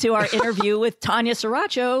can listen to our interview with Tanya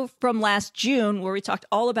Sriracha from last June, where we talked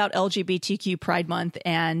all about LGBTQ Pride Month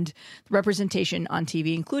and representation on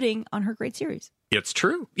TV, including on her great series. It's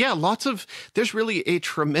true. Yeah, there's really a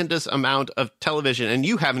tremendous amount of television. And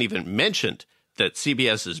you haven't even mentioned that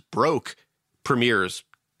CBS's Broke premieres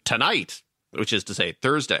tonight, which is to say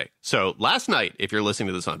Thursday. So last night, if you're listening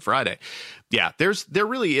to this on Friday, yeah, there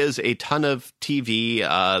really is a ton of TV.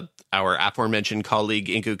 Our aforementioned colleague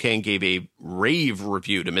Inku Kang gave a rave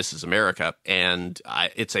review to Mrs. America, and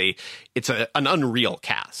it's an unreal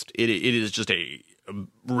cast. It is just a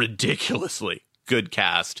ridiculously good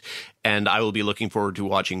cast, and I will be looking forward to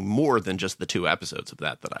watching more than just the 2 episodes of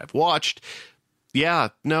that I've watched. Yeah,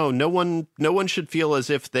 no one should feel as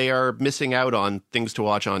if they are missing out on things to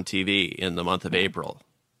watch on TV in the month of April.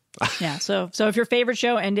 Yeah, so if your favorite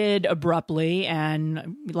show ended abruptly,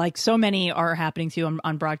 and like so many are happening to you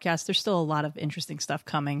on broadcast, there's still a lot of interesting stuff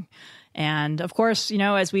coming. And of course,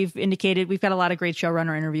 as we've indicated, we've got a lot of great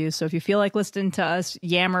showrunner interviews. So if you feel like listening to us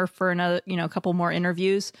yammer for another, a couple more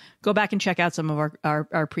interviews, go back and check out some of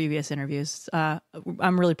our previous interviews.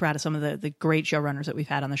 I'm really proud of some of the great showrunners that we've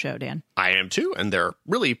had on the show, Dan. I am too. And they're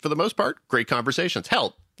really, for the most part, great conversations.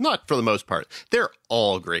 Hell, not for the most part. They're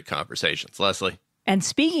all great conversations, Leslie. And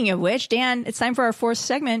speaking of which, Dan, it's time for our 4th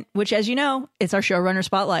segment, which, as you know, it's our showrunner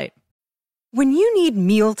spotlight. When you need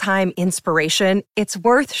mealtime inspiration, it's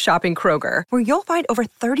worth shopping Kroger, where you'll find over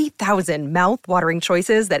 30,000 mouth-watering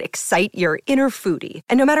choices that excite your inner foodie.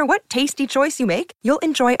 And no matter what tasty choice you make, you'll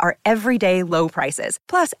enjoy our everyday low prices,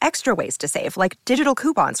 plus extra ways to save, like digital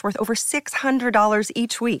coupons worth over $600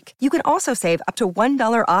 each week. You can also save up to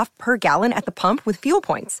 $1 off per gallon at the pump with fuel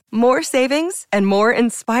points. More savings and more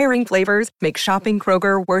inspiring flavors make shopping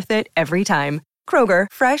Kroger worth it every time. Kroger,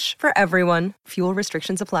 fresh for everyone. Fuel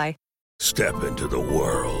restrictions apply. Step into the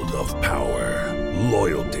world of power,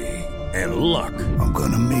 loyalty, and luck. I'm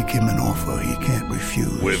gonna make him an offer he can't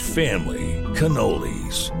refuse. With family,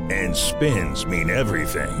 cannolis, and spins mean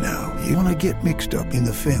everything. Now, you wanna get mixed up in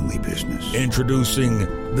the family business. Introducing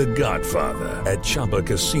The Godfather at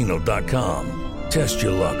ChumbaCasino.com. Test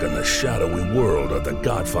your luck in the shadowy world of The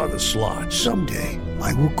Godfather slot. Someday,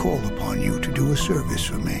 I will call upon you to do a service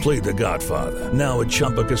for me. Play The Godfather, now at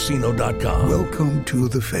ChumbaCasino.com. Welcome to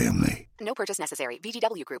the family. No purchase necessary.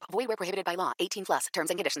 VGW Group. Void where prohibited by law. 18 plus.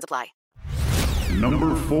 Terms and conditions apply.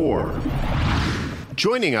 Number 4.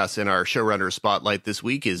 Joining us in our showrunner spotlight this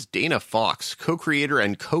week is Dana Fox, co-creator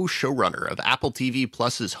and co-showrunner of Apple TV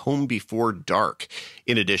Plus's Home Before Dark.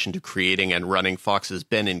 In addition to creating and running Fox's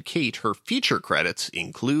Ben and Kate, her feature credits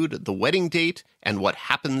include The Wedding Date and What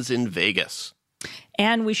Happens in Vegas.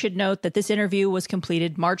 And we should note that this interview was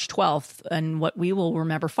completed March 12th, and what we will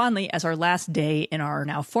remember fondly as our last day in our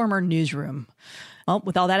now former newsroom. Well,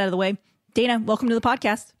 with all that out of the way, Dana, welcome to the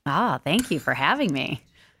podcast. Thank you for having me.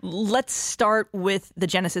 Let's start with the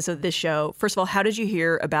genesis of this show. First of all, how did you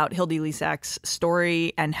hear about Hildy Lisak's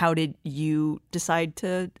story, and how did you decide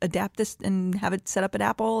to adapt this and have it set up at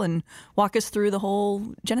Apple, and walk us through the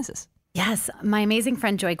whole genesis? Yes, my amazing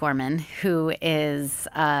friend Joy Gorman, who is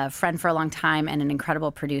a friend for a long time and an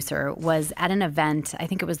incredible producer, was at an event, I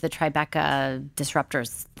think it was the Tribeca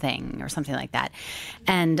Disruptors thing or something like that.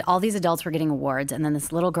 And all these adults were getting awards, and then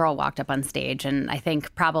this little girl walked up on stage, and I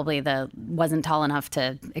think probably wasn't tall enough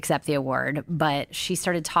to accept the award, but she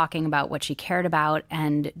started talking about what she cared about,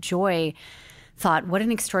 and Joy thought, what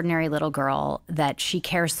an extraordinary little girl, that she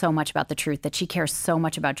cares so much about the truth, that she cares so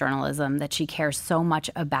much about journalism, that she cares so much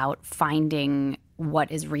about finding what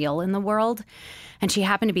is real in the world. And she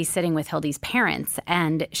happened to be sitting with Hildy's parents,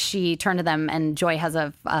 and she turned to them, and Joy has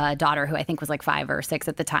a daughter who I think was like 5 or 6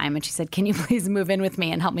 at the time, and she said, can you please move in with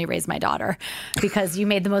me and help me raise my daughter? Because you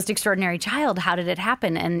made the most extraordinary child. How did it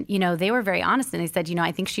happen? And, they were very honest, and they said,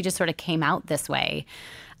 I think she just sort of came out this way.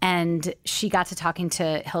 And she got to talking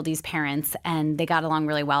to Hildy's parents, and they got along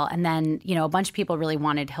really well. And then, a bunch of people really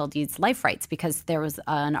wanted Hildy's life rights, because there was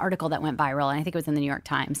an article that went viral, and I think it was in the New York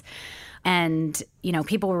Times. And,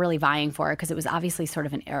 people were really vying for it, because it was obviously sort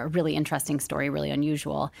of a really interesting story, really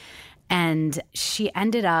unusual. And she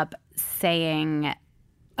ended up saying,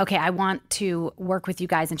 okay, I want to work with you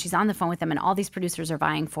guys. And she's on the phone with them, and all these producers are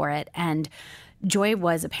vying for it. And Joy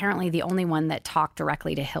was apparently the only one that talked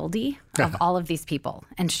directly to Hildy of all of these people.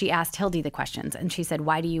 And she asked Hildy the questions, and she said,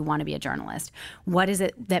 why do you want to be a journalist? What is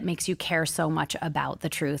it that makes you care so much about the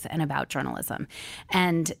truth and about journalism?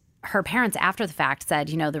 And her parents, after the fact, said,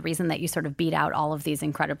 the reason that you sort of beat out all of these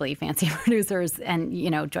incredibly fancy producers, and,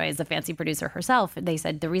 Joy is a fancy producer herself, they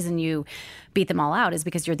said the reason you beat them all out is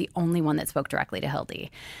because you're the only one that spoke directly to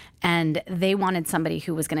Hildy. And they wanted somebody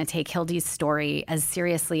who was going to take Hildy's story as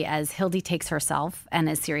seriously as Hildy takes herself, and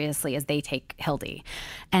as seriously as they take Hildy.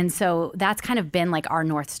 And so that's kind of been like our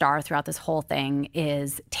North Star throughout this whole thing,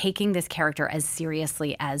 is taking this character as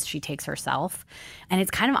seriously as she takes herself. And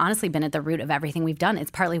it's kind of honestly been at the root of everything we've done.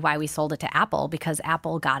 It's partly why we sold it to Apple, because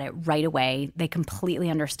Apple got it right away. They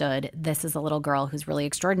completely understood this is a little girl who's really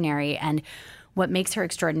extraordinary. And what makes her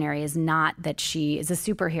extraordinary is not that she is a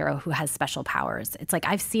superhero who has special powers. It's like,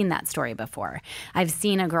 I've seen that story before. I've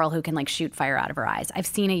seen a girl who can shoot fire out of her eyes. I've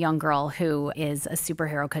seen a young girl who is a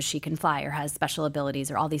superhero because she can fly or has special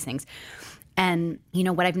abilities or all these things. And,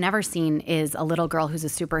 what I've never seen is a little girl who's a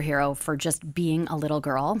superhero for just being a little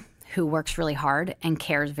girl who works really hard and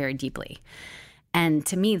cares very deeply. And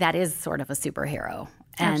to me, that is sort of a superhero.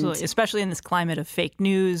 Absolutely, especially in this climate of fake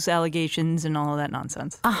news allegations and all of that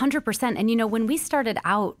nonsense. 100%. And, when we started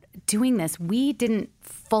out doing this, we didn't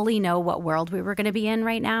fully know what world we were going to be in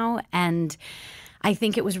right now. And I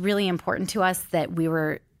think it was really important to us that we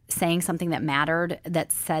were saying something that mattered,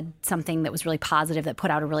 that said something that was really positive, that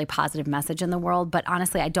put out a really positive message in the world. But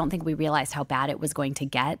honestly, I don't think we realized how bad it was going to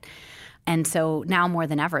get. And so now more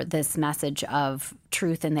than ever, this message of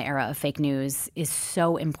truth in the era of fake news is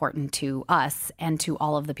so important to us and to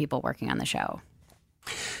all of the people working on the show.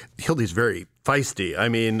 Hildy's very feisty. I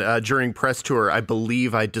mean, during press tour, I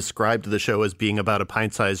believe I described the show as being about a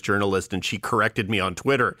pint-sized journalist, and she corrected me on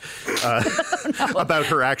Twitter about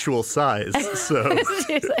her actual size. So,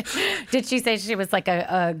 did she say she was like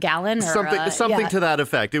a gallon or something to that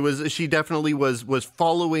effect? It was. She definitely was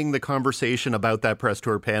following the conversation about that press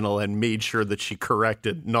tour panel and made sure that she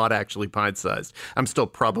corrected, not actually pint-sized. I'm still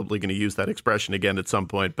probably going to use that expression again at some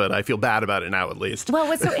point, but I feel bad about it now, at least. Well,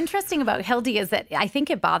 what's so interesting about Hildy is that I think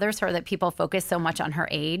it bothers her that people focus so much on her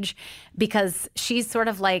age, because she's sort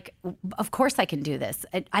of like, of course I can do this.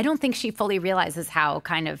 I don't think she fully realizes how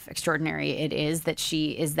kind of extraordinary it is that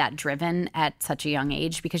she is that driven at such a young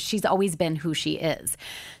age, because she's always been who she is.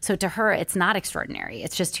 So to her, it's not extraordinary.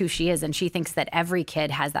 It's just who she is. And she thinks that every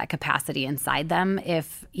kid has that capacity inside them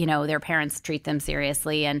if, their parents treat them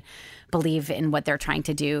seriously and believe in what they're trying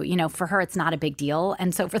to do. For her, it's not a big deal.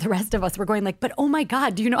 And so for the rest of us, we're going like, but oh my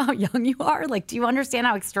God, do you know how young you are? Like, do you understand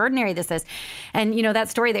how extraordinary this is? And, that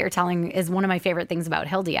story that you're telling is one of my favorite things about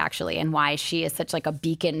Hildy, actually, and why she is such like a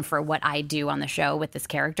beacon for what I do on the show with this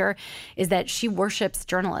character, is that she worships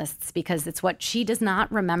journalists, because it's what she does not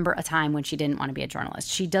remember a time when she didn't want to be a journalist.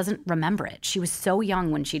 She doesn't remember it. She was so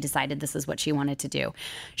young when she decided this is what she wanted to do.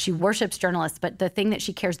 She worships journalists, but the thing that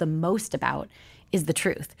she cares the most about is the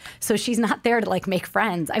truth. So she's not there to like make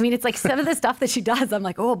friends. I mean, it's like some of the stuff that she does, I'm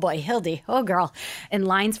like, oh boy, Hildy, oh girl. And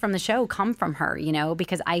lines from the show come from her,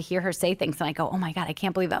 because I hear her say things and I go, oh my God, I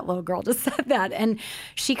can't believe that little girl just said that. And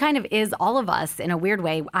she kind of is all of us in a weird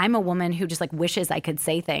way. I'm a woman who just like wishes I could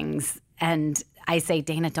say things, and I say,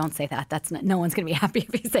 Dana, don't say that. No one's going to be happy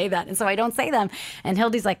if you say that. And so I don't say them. And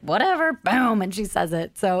Hildy's like, whatever, boom, and she says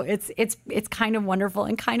it. So it's kind of wonderful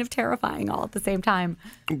and kind of terrifying all at the same time.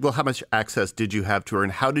 Well, how much access did you have to her,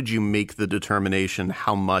 and how did you make the determination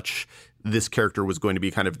how much this character was going to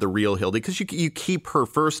be kind of the real Hildy? Because you keep her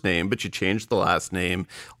first name, but you change the last name.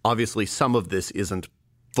 Obviously, some of this isn't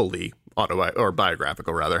fully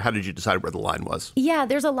biographical, rather. How did you decide where the line was? Yeah,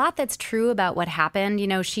 there's a lot that's true about what happened.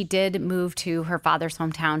 She did move to her father's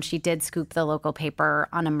hometown. She did scoop the local paper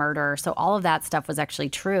on a murder. So all of that stuff was actually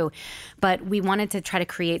true. But we wanted to try to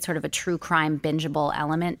create sort of a true crime bingeable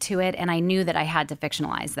element to it. And I knew that I had to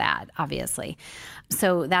fictionalize that, obviously.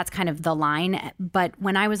 So that's kind of the line. But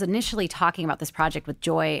when I was initially talking about this project with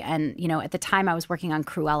Joy, and, at the time I was working on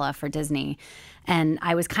Cruella for Disney, and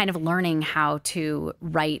I was kind of learning how to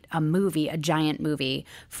write a giant movie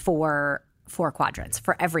for 4 quadrants,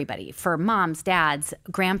 for everybody, for moms, dads,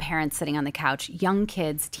 grandparents sitting on the couch, young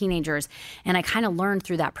kids, teenagers. And I kind of learned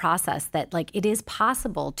through that process that like it is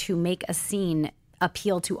possible to make a scene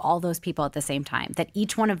appeal to all those people at the same time, that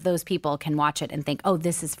each one of those people can watch it and think, oh,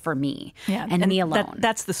 this is for me and me alone.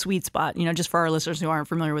 That's the sweet spot, just for our listeners who aren't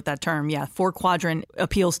familiar with that term. Yeah, 4 quadrant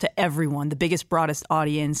appeals to everyone, the biggest, broadest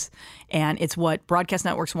audience. And it's what broadcast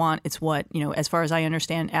networks want. It's what, as far as I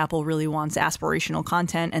understand, Apple really wants aspirational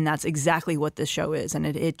content. And that's exactly what this show is. And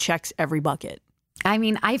it checks every bucket. I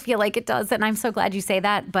mean, I feel like it does, and I'm so glad you say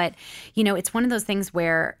that. But, it's one of those things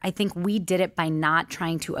where I think we did it by not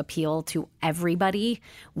trying to appeal to everybody.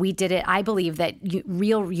 We did it, I believe that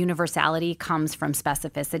real universality comes from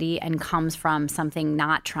specificity and comes from something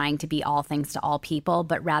not trying to be all things to all people,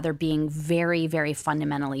 but rather being very, very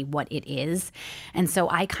fundamentally what it is. And so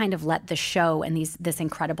I kind of let the show and this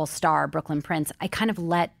incredible star, Brooklyn Prince, I kind of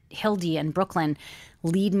let Hildy and Brooklyn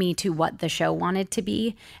lead me to what the show wanted to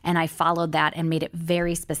be. And I followed that and made it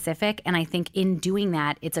very specific. And I think in doing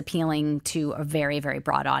that, it's appealing to a very, very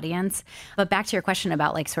broad audience. But back to your question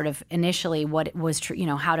about like sort of initially what was true,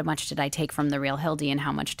 how much did I take from the real Hildy and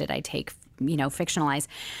how much did I take fictionalize.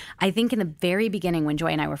 I think in the very beginning when Joy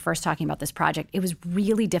and I were first talking about this project, it was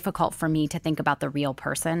really difficult for me to think about the real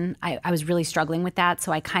person. I was really struggling with that.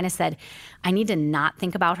 So I kind of said, I need to not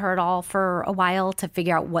think about her at all for a while to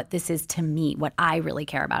figure out what this is to me, what I really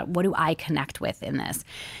care about. What do I connect with in this?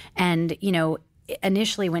 And,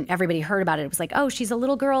 initially when everybody heard about it, it was like, oh, she's a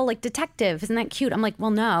little girl, like detective. Isn't that cute? I'm like,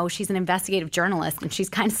 well, no, she's an investigative journalist and she's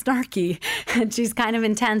kind of snarky and she's kind of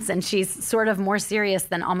intense and she's sort of more serious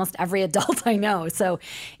than almost every adult I know. So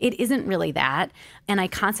it isn't really that. And I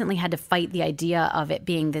constantly had to fight the idea of it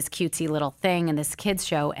being this cutesy little thing and this kids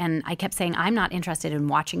show. And I kept saying, I'm not interested in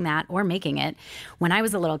watching that or making it. When I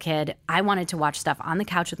was a little kid, I wanted to watch stuff on the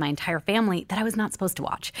couch with my entire family that I was not supposed to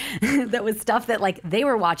watch. That was stuff that like they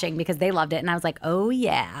were watching because they loved it. And I was like, oh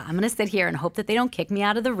yeah, I'm going to sit here and hope that they don't kick me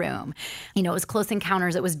out of the room. It was Close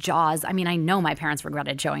Encounters. It was Jaws. I mean, I know my parents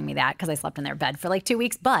regretted showing me that because I slept in their bed for like 2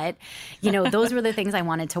 weeks. But, those were the things I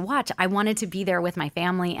wanted to watch. I wanted to be there with my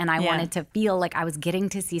family and I wanted to feel like I was getting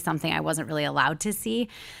to see something I wasn't really allowed to see.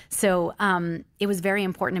 So it was very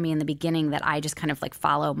important to me in the beginning that I just kind of like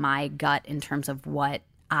follow my gut in terms of what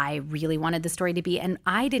I really wanted the story to be. And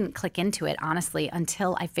I didn't click into it, honestly,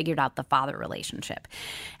 until I figured out the father relationship.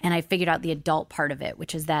 And I figured out the adult part of it,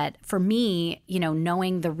 which is that for me,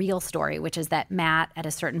 knowing the real story, which is that Matt, at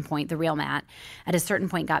a certain point, the real Matt, at a certain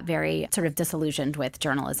point got very sort of disillusioned with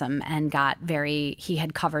journalism and he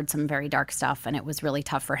had covered some very dark stuff, and it was really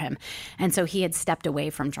tough for him. And so he had stepped away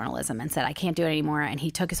from journalism and said, I can't do it anymore. And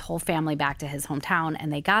he took his whole family back to his hometown,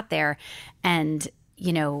 and they got there. And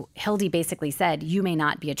Hildy basically said, you may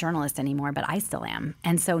not be a journalist anymore, but I still am.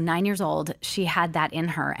 And so 9 years old, she had that in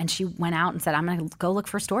her, and she went out and said, I'm going to go look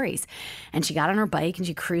for stories. And she got on her bike and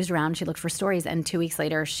she cruised around and she looked for stories. And 2 weeks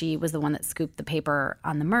later, she was the one that scooped the paper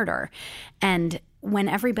on the murder. And when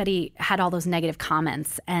everybody had all those negative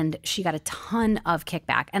comments, and she got a ton of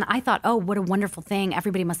kickback, and I thought, oh, what a wonderful thing.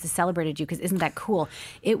 Everybody must have celebrated you because isn't that cool?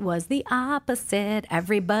 It was the opposite.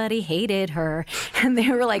 Everybody hated her. And they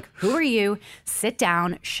were like, who are you? Sit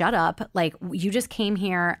down, shut up. Like, you just came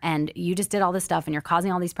here and you just did all this stuff and you're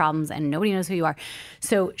causing all these problems and nobody knows who you are.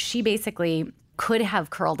 So she basically could have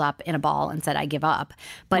curled up in a ball and said, I give up.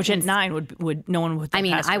 But which at 9 would no one would. I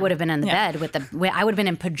mean, I would have been in the bed I would have been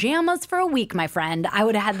in pajamas for a week, my friend. I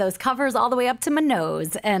would have had those covers all the way up to my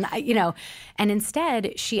nose. And, and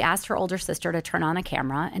instead she asked her older sister to turn on a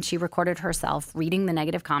camera, and she recorded herself reading the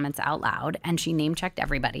negative comments out loud, and she name checked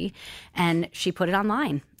everybody, and she put it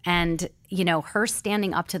online. And, her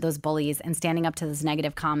standing up to those bullies and standing up to those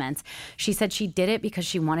negative comments, she said she did it because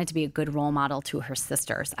she wanted to be a good role model to her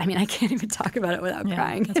sisters. I mean, I can't even talk about it without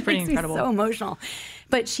crying. That's pretty incredible. So emotional.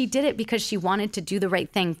 But she did it because she wanted to do the right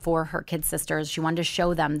thing for her kid sisters. She wanted to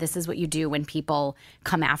show them this is what you do when people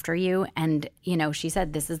come after you. And, she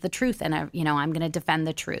said, this is the truth. And, I'm going to defend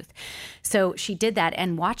the truth. So she did that.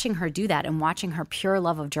 And watching her do that and watching her pure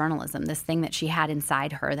love of journalism, this thing that she had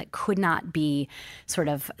inside her that could not be sort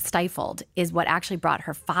of stifled, is what actually brought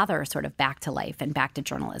her father sort of back to life and back to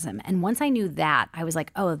journalism. And once I knew that, I was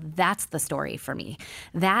like, oh, that's the story for me.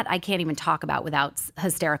 That I can't even talk about without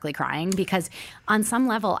hysterically crying, because on some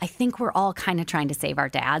level, I think we're all kind of trying to save our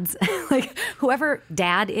dads. Like, whoever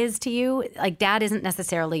dad is to you, like, dad isn't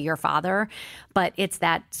necessarily your father, but it's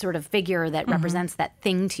that sort of figure that represents that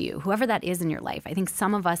thing to you, whoever that is in your life. I think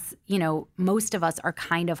some of us, most of us are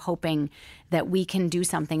kind of hoping that we can do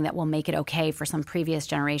something that will make it okay for some previous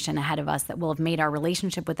generation ahead of us, that will have made our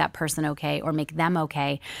relationship with that person okay or make them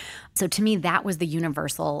okay. So to me, that was the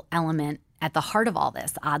universal element at the heart of all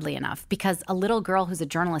this, oddly enough, because a little girl who's a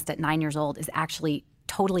journalist at 9 years old is actually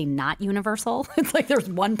totally not universal. It's like there's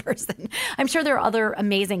one person. I'm sure there are other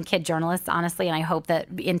amazing kid journalists, honestly, and I hope that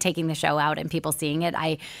in taking the show out and people seeing it,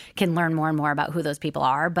 I can learn more and more about who those people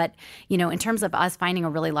are. But, in terms of us finding a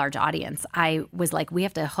really large audience, I was like, we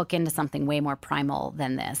have to hook into something way more primal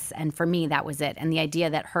than this. And for me, that was it. And the idea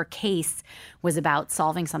that her case was about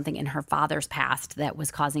solving something in her father's past that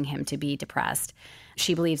was causing him to be depressed.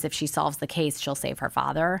 She believes if she solves the case, she'll save her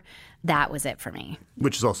father. That was it for me.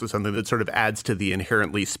 Which is also something that sort of adds to the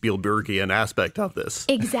inherently Spielbergian aspect of this.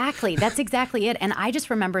 Exactly. That's exactly it. And I just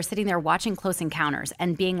remember sitting there watching Close Encounters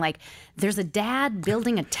and being like, there's a dad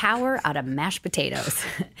building a tower out of mashed potatoes.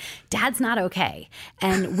 Dad's not okay.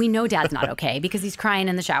 And we know Dad's not okay because he's crying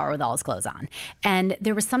in the shower with all his clothes on. And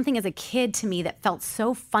there was something as a kid to me that felt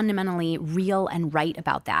so fundamentally real and right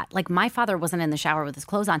about that. Like, my father wasn't in the shower with his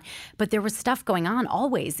clothes on, but there was stuff going on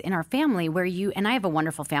always in our family where and I have a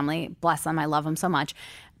wonderful family, bless them, I love them so much.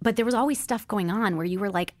 But there was always stuff going on where you were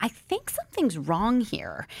like, I think something's wrong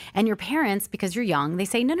here. And your parents, because you're young, they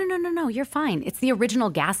say, no, you're fine. It's the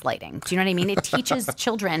original gaslighting. Do you know what I mean? It teaches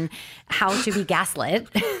children how to be gaslit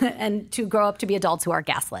and to grow up to be adults who are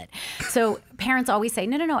gaslit. So parents always say,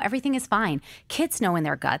 no, everything is fine. Kids know in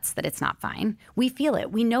their guts that it's not fine. We feel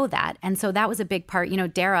it. We know that. And so that was a big part.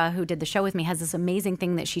 Dara, who did the show with me, has this amazing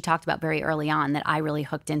thing that she talked about very early on that I really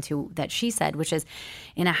hooked into, that she said, which is,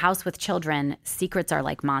 in a house with children, secrets are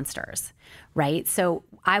like monsters, right? So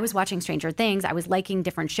I was watching Stranger Things. I was liking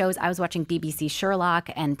different shows. I was watching BBC Sherlock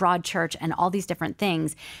and Broadchurch and all these different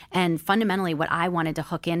things. And fundamentally, what I wanted to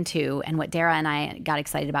hook into, and what Dara and I got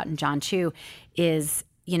excited about, and John Chu, is,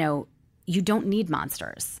 you don't need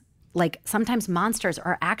monsters. Like, sometimes monsters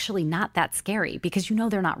are actually not that scary because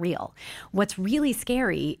they're not real. What's really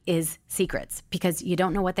scary is secrets, because you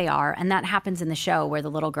don't know what they are. And that happens in the show where the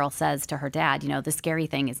little girl says to her dad, the scary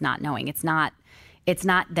thing is not knowing. It's not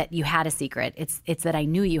that you had a secret. It's that I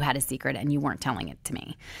knew you had a secret and you weren't telling it to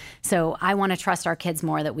me. So I want to trust our kids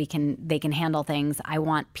more, that they can handle things. I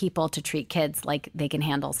want people to treat kids like they can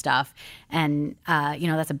handle stuff. And,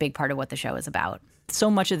 that's a big part of what the show is about. So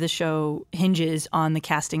much of the show hinges on the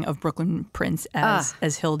casting of Brooklyn Prince as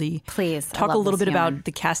Hildy. Please. Talk a little bit about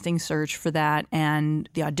the casting search for that and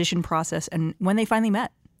the audition process and when they finally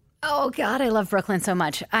met. Oh, God, I love Brooklyn so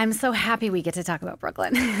much. I'm so happy we get to talk about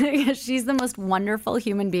Brooklyn. She's the most wonderful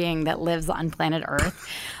human being that lives on planet Earth.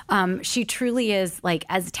 She truly is, like,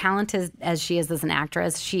 as talented as she is as an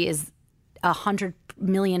actress, she is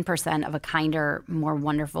 100,000,000% of a kinder, more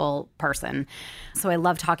wonderful person. So I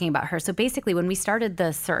love talking about her. So basically, when we started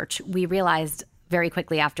the search, we realized very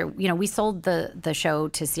quickly after, we sold the show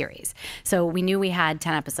to series. So we knew we had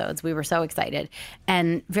 10 episodes. We were so excited.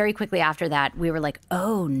 And very quickly after that, we were like,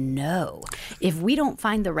 oh no, if we don't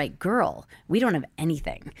find the right girl, we don't have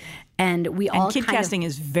anything. And kid casting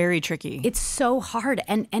is very tricky. It's so hard.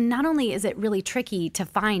 And not only is it really tricky to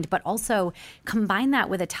find, but also combine that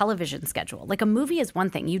with a television schedule. Like a movie is one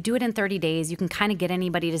thing. You do it in 30 days. You can kind of get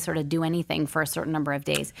anybody to sort of do anything for a certain number of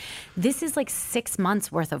days. This is like 6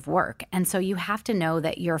 months worth of work. And so you have to know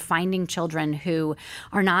that you're finding children who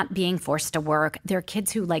are not being forced to work. They're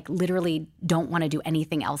kids who like literally don't want to do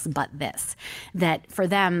anything else but this. That for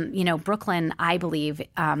them, Brooklyn, I believe,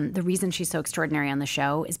 the reason she's so extraordinary on the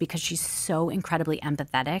show is because she's so incredibly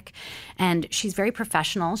empathetic, and she's very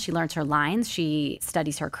professional. She learns her lines. She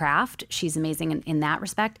studies her craft. She's amazing in that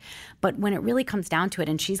respect. But when it really comes down to it,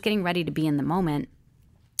 and she's getting ready to be in the moment,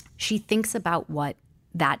 she thinks about what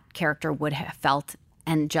that character would have felt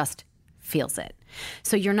and just feels it.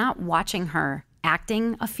 So you're not watching her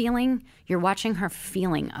acting a feeling, you're watching her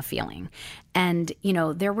feeling a feeling. And,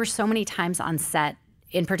 there were so many times on set.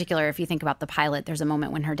 In particular, if you think about the pilot, there's a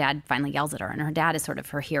moment when her dad finally yells at her, and her dad is sort of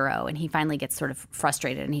her hero, and he finally gets sort of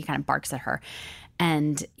frustrated and he kind of barks at her.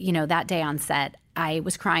 And, that day on set, I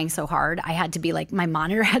was crying so hard. I had to be like, my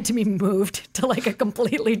monitor had to be moved to like a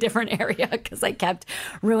completely different area because I kept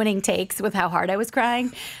ruining takes with how hard I was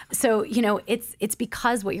crying. So, it's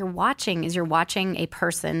because what you're watching is a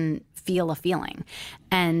person feel a feeling.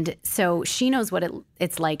 And so she knows what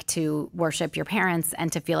it's like to worship your parents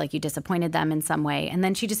and to feel like you disappointed them in some way. And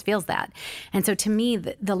then she just feels that. And so to me,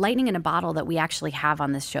 the lightning in a bottle that we actually have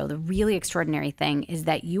on this show, the really extraordinary thing is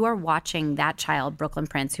that you are watching that child, Brooklyn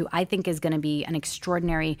Prince, who I think is going to be an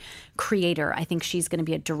extraordinary creator. I think she's going to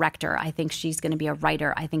be a director. I think she's going to be a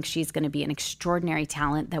writer. I think she's going to be an extraordinary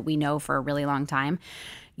talent that we know for a really long time.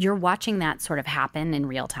 You're watching that sort of happen in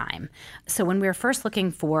real time. So when we were first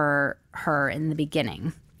looking for her in the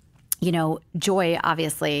beginning, Joy,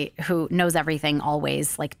 obviously, who knows everything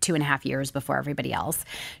always, like 2.5 years before everybody else,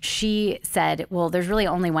 she said, well, there's really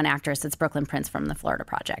only one actress. It's Brooklyn Prince from The Florida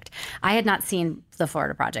Project. I had not seen The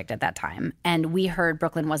Florida Project at that time. And we heard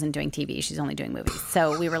Brooklyn wasn't doing TV. She's only doing movies.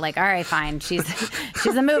 So we were like, all right, fine. She's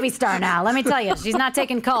a movie star now. Let me tell you, she's not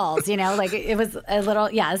taking calls. Like it was a little,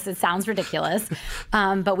 yes, it sounds ridiculous.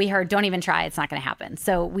 But we heard, don't even try. It's not going to happen.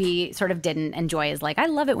 So we sort of didn't. And Joy is like, I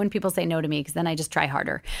love it when people say no to me because then I just try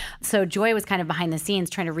harder. So Joy was kind of behind the scenes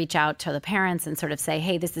trying to reach out to the parents and sort of say,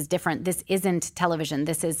 hey, this is different. This isn't television.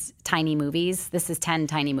 This is tiny movies. This is 10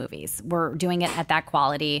 tiny movies. We're doing it at that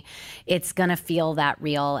quality. It's going to feel that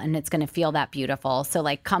real and it's going to feel that beautiful. So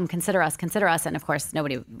like, come consider us. And of course,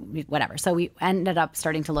 nobody, whatever. So we ended up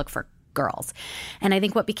starting to look for girls. And I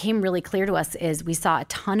think what became really clear to us is we saw a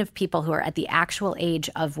ton of people who are at the actual age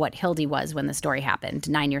of what Hildy was when the story happened,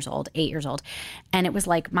 9 years old, 8 years old. And it was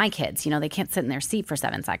like my kids, they can't sit in their seat for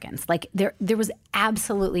 7 seconds. Like there was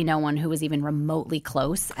absolutely no one who was even remotely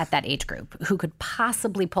close at that age group who could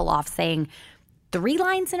possibly pull off saying 3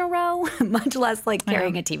 lines in a row, much less like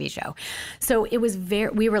carrying a TV show. So it was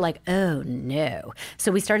we were like, oh no.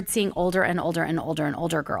 So we started seeing older and older and older and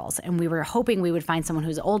older girls. And we were hoping we would find someone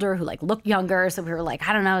who's older, who like looked younger. So we were like,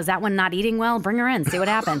 I don't know, is that one not eating well? Bring her in, see what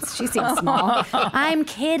happens. She seems small. I'm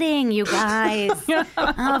kidding, you guys.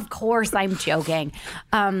 Of course I'm joking.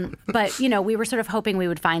 But, we were sort of hoping we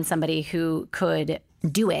would find somebody who could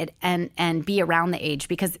do it and be around the age,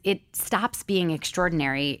 because it stops being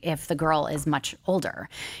extraordinary if the girl is much older.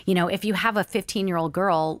 If you have a 15-year-old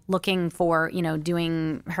girl looking for,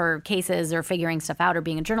 doing her cases or figuring stuff out or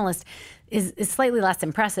being a journalist is slightly less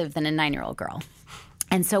impressive than a 9-year-old girl.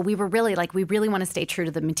 And so we were really like, we really want to stay true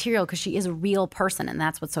to the material because she is a real person, and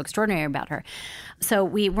that's what's so extraordinary about her. So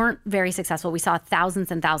we weren't very successful. We saw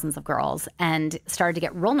thousands and thousands of girls and started to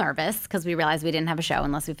get real nervous because we realized we didn't have a show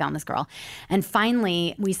unless we found this girl. And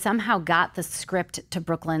finally, we somehow got the script to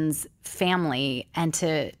Brooklyn's family, and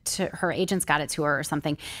to her agents got it to her or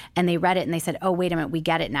something, and they read it and they said, oh, wait a minute, we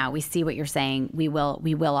get it now. We see what you're saying. We will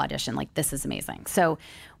audition. Like, this is amazing. So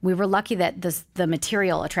we were lucky that the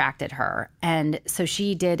material attracted her. And so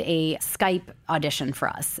she did a Skype audition for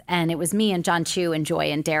us. And it was me and John Chu and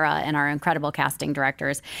Joy and Dara and our incredible casting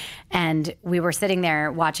directors. And we were sitting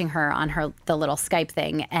there watching her on the little Skype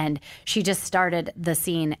thing. And she just started the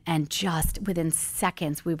scene. And just within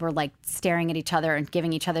seconds, we were like staring at each other and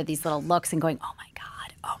giving each other these little looks and going, oh my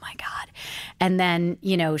God. oh my God. And then,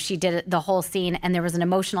 she did the whole scene, and there was an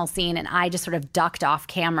emotional scene, and I just sort of ducked off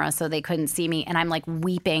camera so they couldn't see me. And I'm like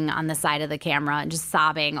weeping on the side of the camera and just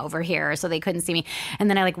sobbing over here so they couldn't see me. And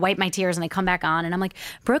then I like wipe my tears and I come back on and I'm like,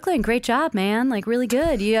 Brooklyn, great job, man. Like really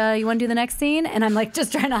good. You want to do the next scene? And I'm like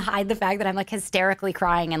just trying to hide the fact that I'm like hysterically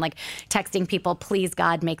crying and like texting people, please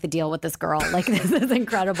God, make the deal with this girl. Like this is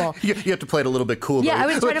incredible. You have to play it a little bit cool. Yeah, though. I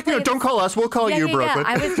was trying to play don't call us, we'll call you, Brooklyn.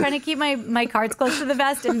 I was trying to keep my cards close to the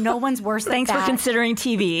vest, and no one's worse than Thanks for considering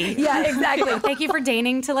TV. Yeah, exactly. Thank you for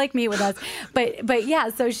deigning to like meet with us. But yeah,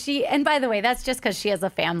 so she, and by the way, that's just because she has a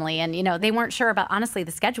family, and they weren't sure about honestly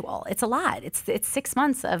the schedule. It's a lot. It's 6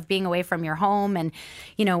 months of being away from your home, and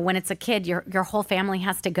when it's a kid, your whole family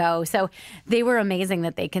has to go. So they were amazing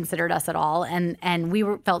that they considered us at all, and we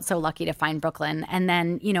felt so lucky to find Brooklyn. And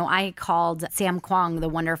then I called Sam Kwong, the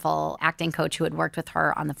wonderful acting coach who had worked with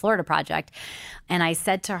her on the Florida project, and I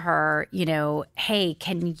said to her, hey,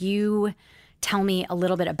 can you tell me a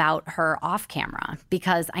little bit about her off camera,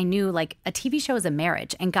 because I knew like a TV show is a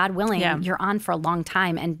marriage, and God willing, you're on for a long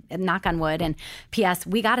time, and knock on wood. And P.S.,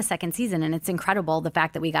 we got a second season, and it's incredible the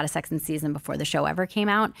fact that we got a second season before the show ever came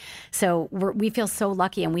out. So we feel so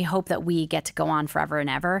lucky, and we hope that we get to go on forever and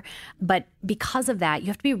ever. But because of that, you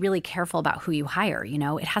have to be really careful about who you hire.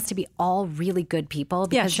 It has to be all really good people.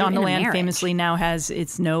 Because Sean Deland famously now has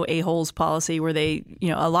its no a-holes policy, where they,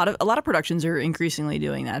 a lot of productions are increasingly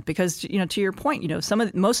doing that because, to your point,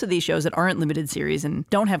 most of these shows that aren't limited series and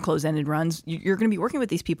don't have closed-ended runs, you're going to be working with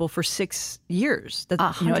these people for 6 years. That,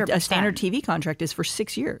 100%. A standard TV contract is for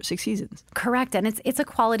 6 years, 6 seasons. Correct, and it's a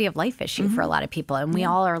quality of life issue for a lot of people, and we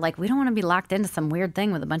all are like, we don't want to be locked into some weird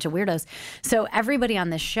thing with a bunch of weirdos. So everybody on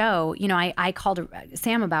this show, I called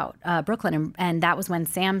Sam about Brooklyn, and that was when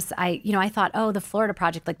Sam's, I thought, oh, the Florida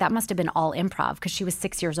project, like that must have been all improv because she was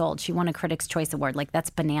 6 years old. She won a Critics' Choice Award. Like that's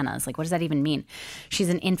bananas. Like what does that even mean? She's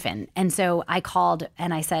an infant. And so I called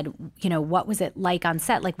and I said, what was it like on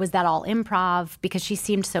set? Like, was that all improv? Because she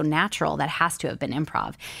seemed so natural. That has to have been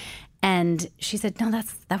improv. And she said, no,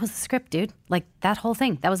 that was the script, dude. Like that whole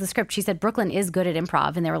thing, that was the script. She said, Brooklyn is good at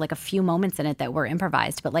improv. And there were like a few moments in it that were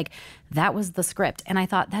improvised, but like that was the script. And I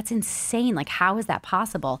thought, that's insane. Like, how is that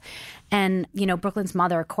possible? And, Brooklyn's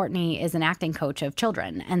mother, Courtney, is an acting coach of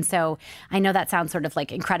children. And so I know that sounds sort of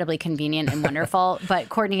like incredibly convenient and wonderful, but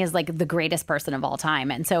Courtney is like the greatest person of all time.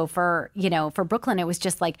 And so for Brooklyn, it was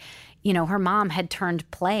just like, her mom had turned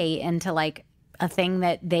play into like a thing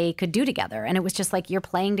that they could do together. And it was just like, you're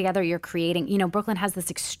playing together, you're creating, Brooklyn has this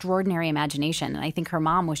extraordinary imagination. And I think her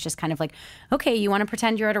mom was just kind of like, okay, you want to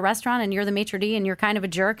pretend you're at a restaurant and you're the maitre d' and you're kind of a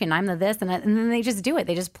jerk and I'm the this. And then they just do it.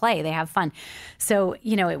 They just play, they have fun. So,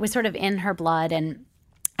 it was sort of in her blood, and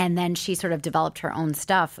then she sort of developed her own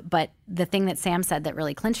stuff. But the thing that Sam said that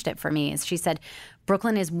really clinched it for me is she said,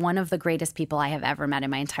 Brooklyn is one of the greatest people I have ever met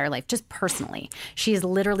in my entire life, just personally. She is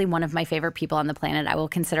literally one of my favorite people on the planet. I will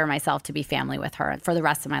consider myself to be family with her for the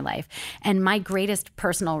rest of my life. And my greatest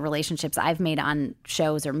personal relationships I've made on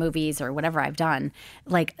shows or movies or whatever I've done,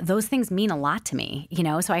 like those things mean a lot to me,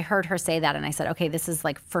 So I heard her say that and I said, okay, this is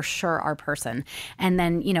like for sure our person. And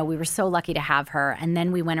then, we were so lucky to have her. And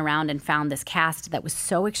then we went around and found this cast that was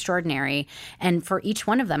so extraordinary. And for each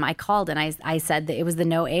one of them, I called and I said that it was the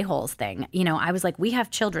no a-holes thing. I was like, we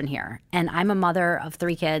have children here, and I'm a mother of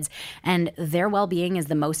 3 kids, and their well-being is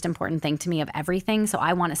the most important thing to me of everything. So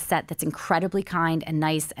I want a set that's incredibly kind and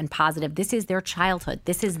nice and positive. This is their childhood.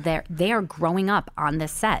 They are growing up on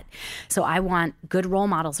this set. So I want good role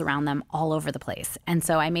models around them all over the place. And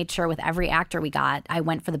so I made sure with every actor we got, I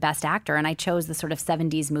went for the best actor, and I chose the sort of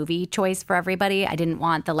 70s movie choice for everybody. I didn't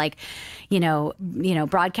want the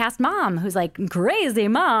broadcast mom who's like crazy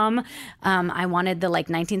mom. I wanted the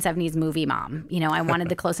 1970s movie mom. I wanted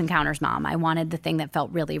the Close Encounters mom. I wanted the thing that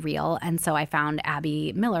felt really real. And so I found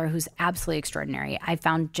Abby Miller, who's absolutely extraordinary. I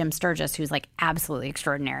found Jim Sturgis, who's absolutely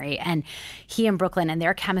extraordinary. And he and Brooklyn and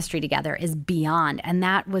their chemistry together is beyond. And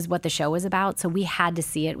that was what the show was about. So we had to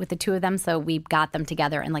see it with the two of them. So we got them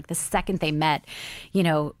together. And the second they met,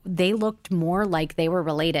 they looked more like they were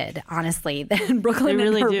related, honestly, than Brooklyn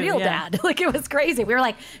really and her real dad. It was crazy. We were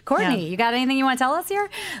like, Courtney, you got anything you want to tell us here?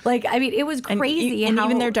 It was crazy. And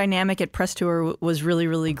even their dynamic at press tour was really,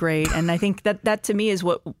 really great. And I think that to me is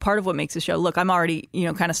part of what makes the show. Look, I'm already,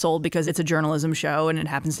 kind of sold because it's a journalism show and it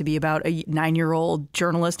happens to be about a 9-year-old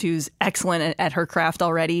journalist who's excellent at her craft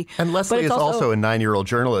already. And Leslie is also a 9-year-old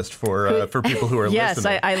journalist for people who are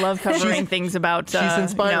listening. Yes, I love covering things about... she's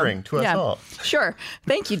inspiring to us all. Sure.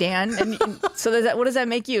 Thank you, Dan. And so what does that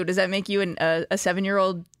make you? Does that make you a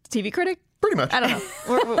 7-year-old TV critic? Pretty much. I don't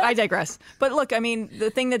know. I digress. But look, I mean, the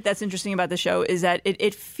thing that's interesting about the show is that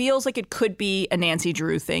it feels like it could be a Nancy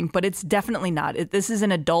Drew thing, but it's definitely not. This is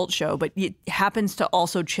an adult show, but it happens to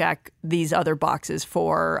also check these other boxes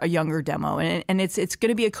for a younger demo. And it's going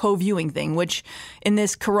to be a co-viewing thing, which in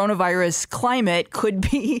this coronavirus climate could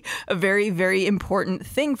be a very, very important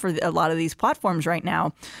thing for a lot of these platforms right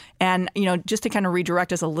now. And, just to kind of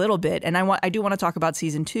redirect us a little bit, and I do want to talk about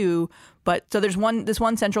season 2, but so there's this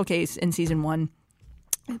one central case in season 1.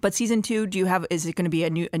 But season 2, is it going to be a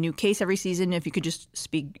new case every season? If you could just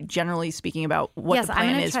generally speaking about what the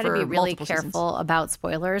plan is for multiple seasons. Yes, I'm going to try to be really careful about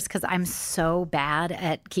spoilers because I'm so bad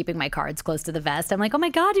at keeping my cards close to the vest. I'm like, oh my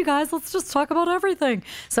God, you guys, let's just talk about everything.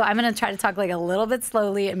 So I'm going to try to talk like a little bit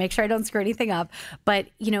slowly and make sure I don't screw anything up. But,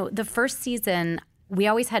 the first season, we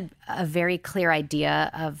always had a very clear idea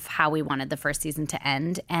of how we wanted the first season to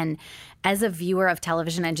end. And as a viewer of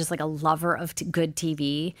television and just like a lover of good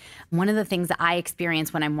TV, one of the things that I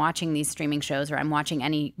experience when I'm watching these streaming shows or I'm watching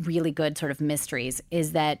any really good sort of mysteries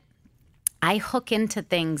is that I hook into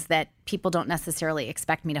things that people don't necessarily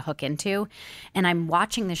expect me to hook into. And I'm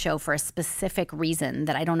watching the show for a specific reason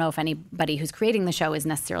that I don't know if anybody who's creating the show is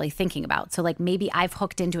necessarily thinking about. So like maybe I've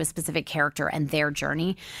hooked into a specific character and their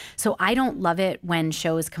journey. So I don't love it when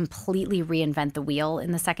shows completely reinvent the wheel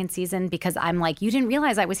in the second season because I'm like, you didn't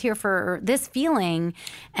realize I was here for this feeling.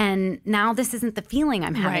 And now this isn't the feeling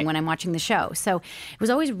I'm having when I'm watching the show. So it was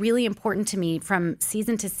always really important to me from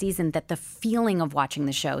season to season that the feeling of watching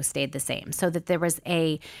the show stayed the same. So that there was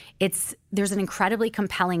there's an incredibly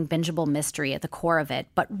compelling, bingeable mystery at the core of it,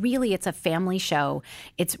 but really it's a family show.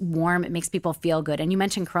 It's warm. It makes people feel good. And you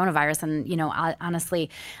mentioned coronavirus, and honestly,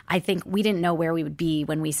 I think we didn't know where we would be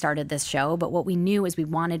when we started this show, but what we knew is we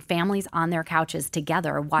wanted families on their couches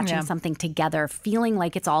together, watching something together, feeling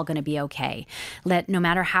like it's all going to be okay. No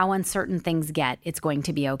matter how uncertain things get, it's going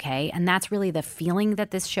to be okay. And that's really the feeling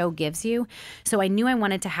that this show gives you. So I knew I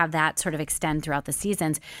wanted to have that sort of extend throughout the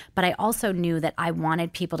seasons, but I also knew that I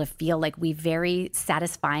wanted people to feel like we very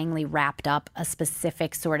satisfyingly wrapped up a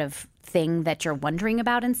specific sort of thing that you're wondering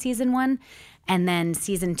about in season 1. And then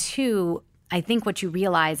season 2, I think what you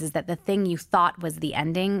realize is that the thing you thought was the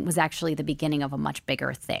ending was actually the beginning of a much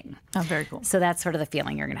bigger thing. Oh, very cool. So that's sort of the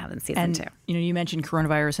feeling you're going to have in season 2. You mentioned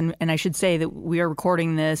coronavirus, and I should say that we are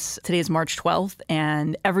recording this. Today is March 12th,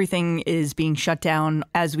 and everything is being shut down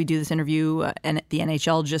as we do this interview. And the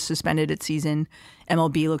NHL just suspended its season.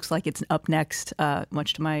 MLB looks like it's up next,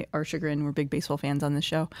 much to our chagrin. We're big baseball fans on this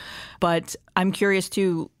show. But I'm curious,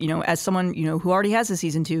 too, as someone, who already has a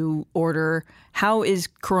season 2 order, how is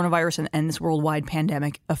coronavirus and this worldwide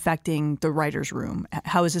pandemic affecting the writer's room?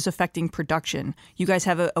 How is this affecting production? You guys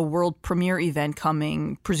have a world premiere event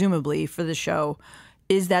coming, presumably, for the show.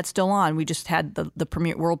 Is that still on? We just had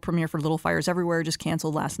the world premiere for Little Fires Everywhere just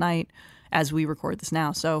canceled last night as we record this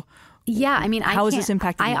now. So yeah, I mean, how is this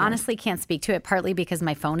impacting you? I honestly can't speak to it, partly because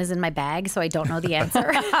my phone is in my bag, so I don't know the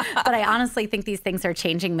answer. But I honestly think these things are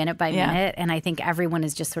changing minute by minute, and I think everyone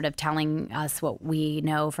is just sort of telling us what we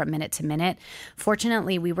know from minute to minute.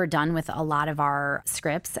 Fortunately, we were done with a lot of our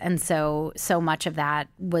scripts, and so much of that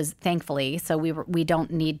was thankfully. So we don't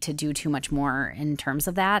need to do too much more in terms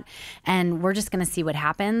of that, and we're just going to see what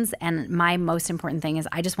happens. And my most important thing is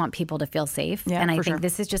I just want people to feel safe, and I think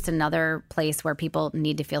this is just another place where people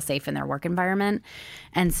need to feel safe in their work environment.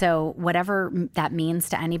 And so whatever that means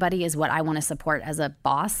to anybody is what I want to support as a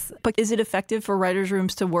boss. But is it effective for writers'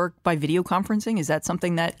 rooms to work by video conferencing? Is that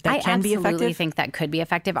something that can be effective? I absolutely think that could be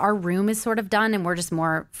effective. Our room is sort of done and we're just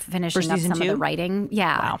more finishing up some of the writing.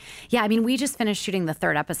 Yeah. Wow. Yeah. I mean, we just finished shooting the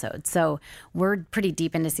 3rd episode. So we're pretty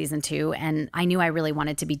deep into season 2. And I knew I really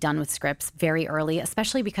wanted to be done with scripts very early,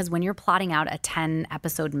 especially because when you're plotting out a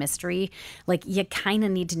 10-episode mystery, like you kind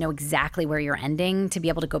of need to know exactly where you're ending to be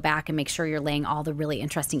able to go back and make sure you're laying all the really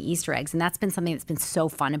interesting Easter eggs. And that's been something that's been so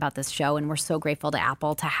fun about this show. And we're so grateful to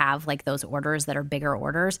Apple to have like those orders that are bigger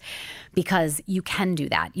orders because you can do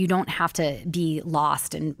that. You don't have to be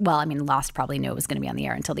lost. And well, I mean, Lost probably knew it was going to be on the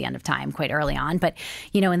air until the end of time quite early on. But,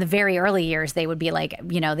 in the very early years, they would be like,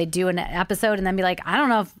 they'd do an episode and then be like, I don't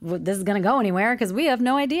know if this is going to go anywhere because we have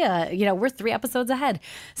no idea. We're 3 episodes ahead.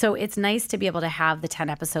 So it's nice to be able to have the 10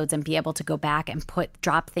 episodes and be able to go back and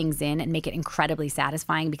drop things in and make it incredibly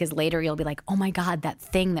satisfying because later you'll be like, oh my God, that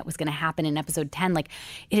thing that was going to happen in episode 10, like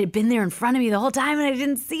it had been there in front of me the whole time and I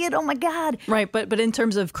didn't see it. Oh my God. Right. But in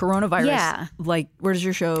terms of coronavirus, like where does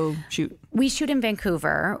your show shoot? We shoot in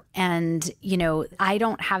Vancouver, and, I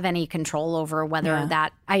don't have any control over whether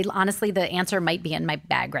honestly, the answer might be in my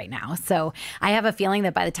bag right now. So I have a feeling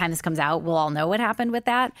that by the time this comes out, we'll all know what happened with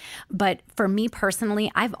that. But for me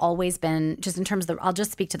personally, I've always been, just in terms of I'll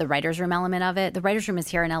just speak to the writer's room element of it. The writer's room is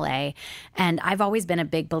here in LA, and I've always been a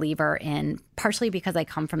big believer in, partially because I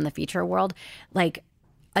come from the feature world, like,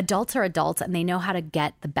 adults are adults and they know how to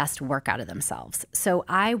get the best work out of themselves. So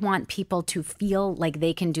I want people to feel like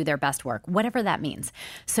they can do their best work, whatever that means.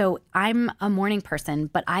 So I'm a morning person,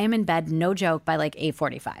 but I am in bed, no joke, by like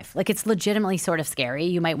 8:45. Like, it's legitimately sort of scary.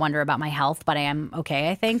 You might wonder about my health, but I am okay,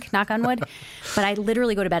 I think, knock on wood. But I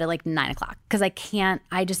literally go to bed at like 9 o'clock because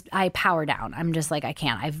I power down. I'm just like, I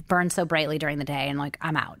can't. I've burned so brightly during the day and like,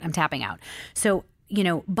 I'm out. I'm tapping out. So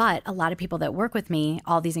but a lot of people that work with me,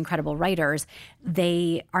 all these incredible writers,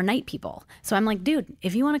 they are night people. So I'm like, dude,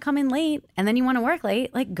 if you want to come in late and then you want to work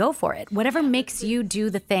late, like, go for it. Whatever makes you do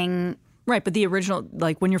the thing. Right, but the original,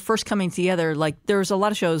 like, when you're first coming together, like, there's a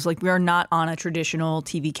lot of shows, like, we are not on a traditional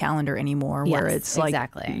TV calendar anymore where it's like,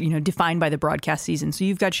 defined by the broadcast season. So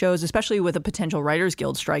you've got shows, especially with a potential Writers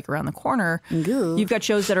Guild strike around the corner, you've got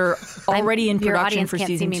shows that are already in production for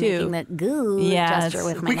season 2. Making that gesture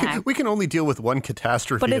with my neck. We can only deal with one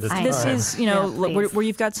catastrophe but at a time. This is, where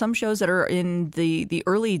you've got some shows that are in the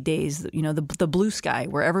early days, the blue sky,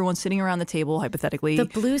 where everyone's sitting around the table, hypothetically. The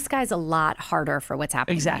blue sky's a lot harder for what's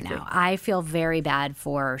happening right now. I feel very bad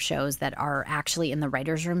for shows that are actually in the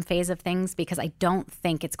writer's room phase of things, because I don't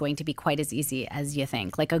think it's going to be quite as easy as you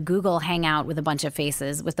think. Like a Google Hangout with a bunch of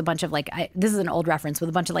faces, with a bunch of this is an old reference, with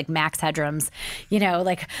a bunch of like Max Headrooms,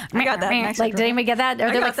 like, I got that. Like, did anybody get that?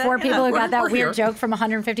 Are there like 4 people who got that weird joke from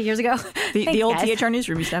 150 years ago? The old THR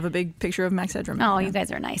newsroom used to have a big picture of Max Headroom. Oh, you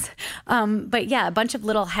guys are nice. But yeah, a bunch of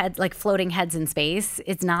little heads, like floating heads in space.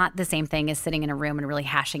 It's not the same thing as sitting in a room and really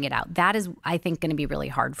hashing it out. That is, I think, going to be really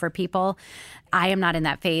hard for people. I am not in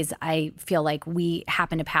that phase. I feel like we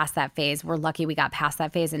happen to pass that phase. We're lucky we got past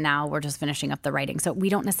that phase, and now we're just finishing up the writing. So we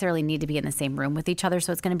don't necessarily need to be in the same room with each other.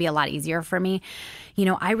 So it's going to be a lot easier for me.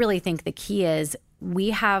 I really think the key is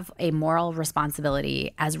we have a moral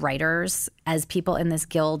responsibility as writers, as people in this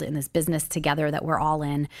guild, in this business together that we're all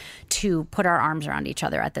in, to put our arms around each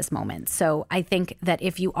other at this moment. So I think that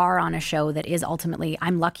if you are on a show that is ultimately,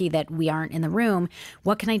 I'm lucky that we aren't in the room,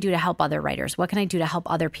 what can I do to help other writers? What can I do to help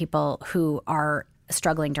other people who are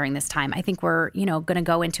struggling during this time? I think we're, going to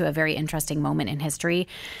go into a very interesting moment in history.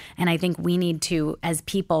 And I think we need to, as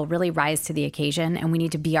people, really rise to the occasion, and we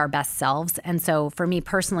need to be our best selves. And so for me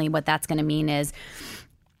personally, what that's going to mean is,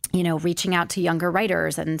 reaching out to younger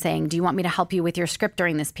writers and saying, do you want me to help you with your script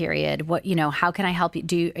during this period? What, how can I help you?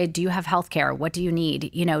 Do you have healthcare? What do you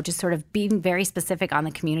need? Just sort of being very specific on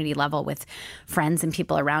the community level with friends and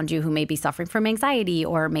people around you who may be suffering from anxiety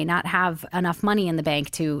or may not have enough money in the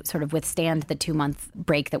bank to sort of withstand the 2-month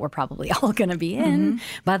break that we're probably all going to be in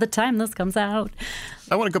by the time this comes out.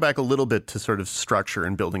 I want to go back a little bit to sort of structure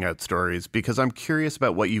and building out stories, because I'm curious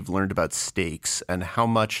about what you've learned about stakes and how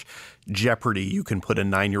much jeopardy you can put a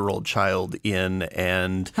 9-year-old child in,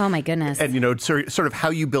 and oh my goodness, and sort of how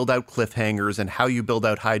you build out cliffhangers and how you build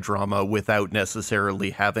out high drama without necessarily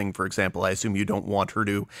having, for example, I assume you don't want her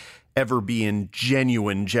to ever be in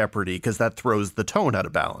genuine jeopardy, because that throws the tone out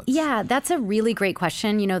of balance. Yeah, that's a really great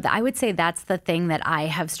question. I would say that's the thing that I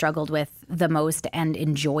have struggled with the most and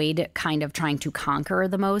enjoyed kind of trying to conquer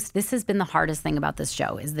the most. This has been the hardest thing about this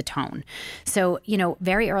show, is the tone. So,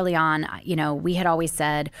 very early on, we had always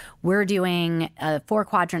said, we're doing a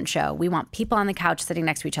 4-quadrant show. We want people on the couch sitting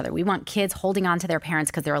next to each other. We want kids holding on to their parents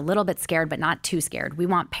because they're a little bit scared, but not too scared. We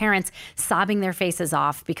want parents sobbing their faces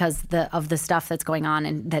off because of the stuff that's going on,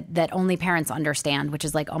 and that only parents understand, which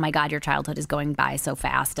is like, oh my God, your childhood is going by so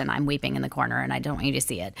fast and I'm weeping in the corner and I don't want you to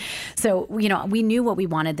see it. So, we knew what we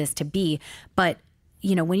wanted this to be, but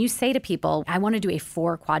when you say to people, I want to do a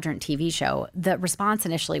 4-quadrant TV show, the response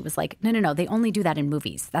initially was like, no, they only do that in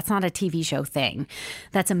movies. That's not a TV show thing.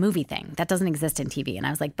 That's a movie thing. That doesn't exist in TV. And I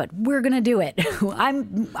was like, but we're going to do it.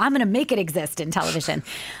 I'm going to make it exist in television.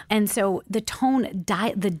 And so the tone,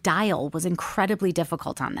 the dial was incredibly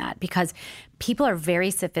difficult on that, because people are very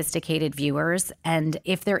sophisticated viewers. And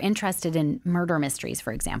if they're interested in murder mysteries,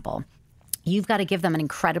 for example, you've got to give them an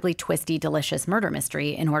incredibly twisty, delicious murder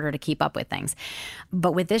mystery in order to keep up with things.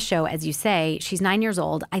 But with this show, as you say, she's 9 years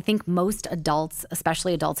old. I think most adults,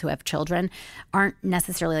 especially adults who have children, aren't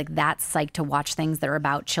necessarily like that psyched to watch things that are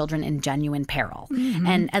about children in genuine peril. Mm-hmm.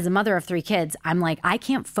 And as a mother of 3 kids, I'm like, I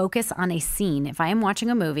can't focus on a scene. If I am watching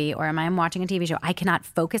a movie or I'm watching a TV show, I cannot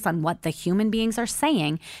focus on what the human beings are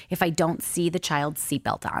saying if I don't see the child's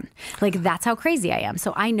seatbelt on. Like, that's how crazy I am.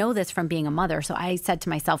 So I know this from being a mother. So I said to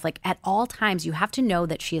myself, like, at all times you have to know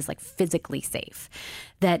that she is like physically safe,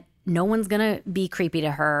 that no one's going to be creepy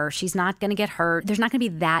to her. She's not going to get hurt. There's not going to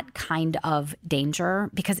be that kind of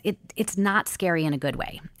danger because it's not scary in a good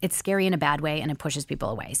way. It's scary in a bad way, and it pushes people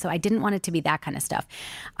away. So I didn't want it to be that kind of stuff.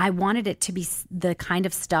 I wanted it to be the kind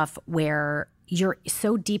of stuff where you're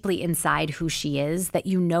so deeply inside who she is that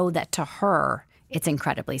you know that to her, it's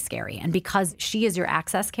incredibly scary. And because she is your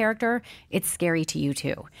access character, it's scary to you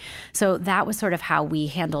too. So that was sort of how we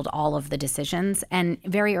handled all of the decisions. And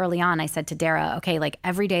very early on, I said to Dara, okay, like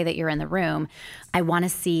every day that you're in the room, I want to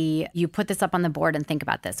see you put this up on the board and think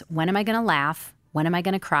about this. When am I going to laugh? When am I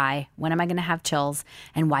going to cry? When am I going to have chills?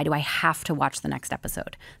 And why do I have to watch the next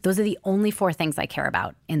episode? Those are the only 4 things I care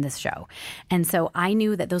about in this show. And so I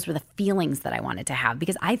knew that those were the feelings that I wanted to have,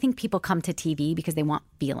 because I think people come to TV because they want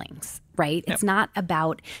feelings, right? Yep. It's not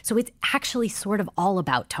about, so it's actually sort of all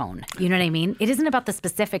about tone. You know what I mean? It isn't about the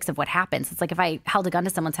specifics of what happens. It's like if I held a gun to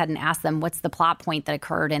someone's head and asked them, what's the plot point that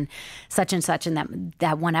occurred in such and such in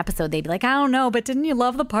that one episode, they'd be like, I don't know, but didn't you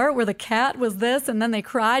love the part where the cat was this and then they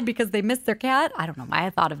cried because they missed their cat? I don't know why I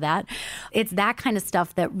thought of that. It's that kind of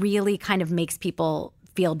stuff that really kind of makes people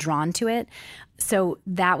feel drawn to it. So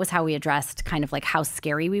that was how we addressed kind of like how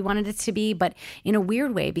scary we wanted it to be. But in a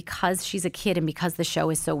weird way, because she's a kid and because the show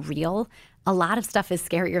is so real, a lot of stuff is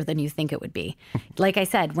scarier than you think it would be. Like I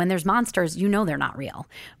said, when there's monsters, you know they're not real.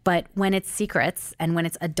 But when it's secrets and when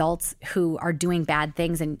it's adults who are doing bad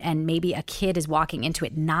things and maybe a kid is walking into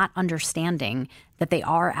it not understanding that they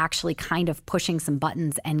are actually kind of pushing some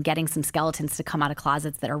buttons and getting some skeletons to come out of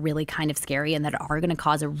closets that are really kind of scary and that are going to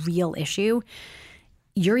cause a real issue,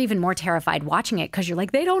 you're even more terrified watching it because you're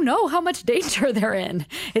like, they don't know how much danger they're in.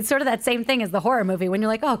 It's sort of that same thing as the horror movie when you're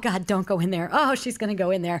like, oh, God, don't go in there. Oh, she's going to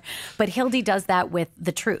go in there. But Hildy does that with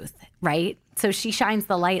the truth, right? So she shines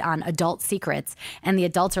the light on adult secrets, and the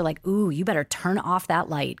adults are like, ooh, you better turn off that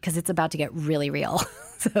light because it's about to get really real.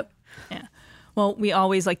 So, yeah. Well, we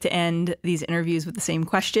always like to end these interviews with the same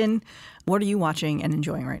question. What are you watching and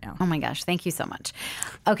enjoying right now? Oh, my gosh. Thank you so much.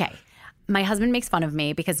 Okay. My husband makes fun of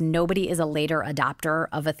me because nobody is a later adopter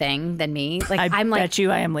of a thing than me. Like I'm like, bet you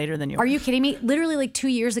I am later than you. Are you kidding me? Literally like 2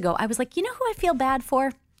 years ago, I was like, you know who I feel bad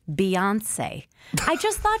for? Beyonce. I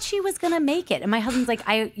just thought she was going to make it. And my husband's like,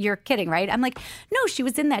 you're kidding, right? I'm like, no, she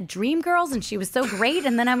was in that Dreamgirls and she was so great.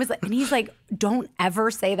 And then I was like, and he's like, don't ever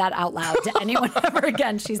say that out loud to anyone ever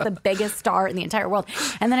again. She's the biggest star in the entire world.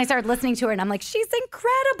 And then I started listening to her and I'm like, she's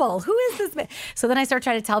incredible. Who is this? So then I start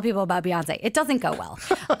trying to tell people about Beyonce. It doesn't go well.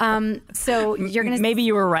 So you're going to... Maybe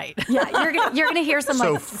you were right. Yeah, you're going to hear some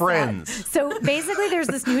So Friends. So basically there's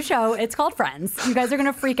this new show. It's called Friends. You guys are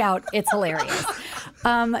going to freak out. It's hilarious.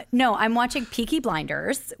 No, I'm watching Peaky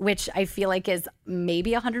Blinders, which I feel like is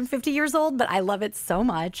maybe 150 years old, but I love it so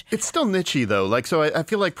much. It's still niche-y, though. Like, so I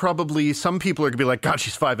feel like probably some people are going to be like, God,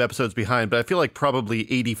 she's 5 episodes behind. But I feel like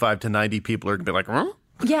probably 85 to 90 people are going to be like, huh?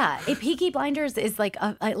 Yeah, Peaky Blinders is like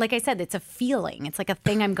I said, it's a feeling. It's like a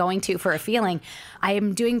thing I'm going to for a feeling. I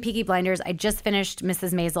am doing Peaky Blinders. I just finished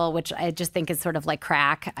Mrs. Maisel, which I just think is sort of like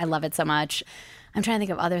crack. I love it so much. I'm trying to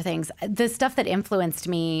think of other things. The stuff that influenced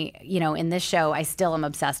me, in this show, I still am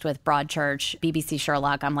obsessed with Broadchurch, BBC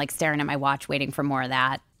Sherlock. I'm like staring at my watch waiting for more of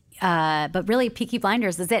that. But really, Peaky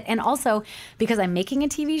Blinders is it. And also, because I'm making a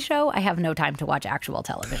TV show, I have no time to watch actual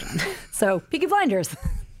television. So, Peaky Blinders.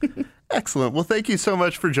 Excellent. Well, thank you so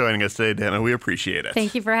much for joining us today, Dana. We appreciate it.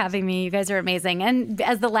 Thank you for having me. You guys are amazing. And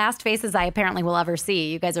as the last faces I apparently will ever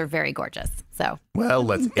see, you guys are very gorgeous. So, well,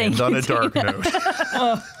 let's end on a dark note.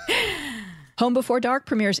 Home Before Dark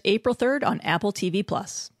premieres April 3rd on Apple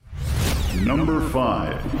TV+. Number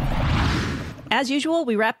 5. As usual,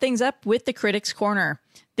 we wrap things up with the Critics' Corner.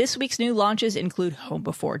 This week's new launches include Home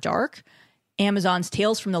Before Dark, Amazon's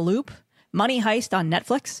Tales from the Loop, Money Heist on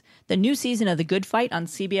Netflix, the new season of The Good Fight on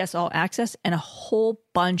CBS All Access, and a whole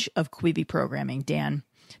bunch of Quibi programming. Dan,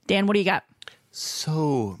 what do you got?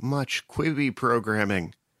 So much Quibi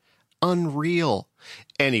programming. Unreal.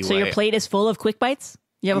 Anyway. So your plate is full of Quick Bites?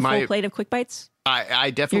 You have a full plate of Quick Bites?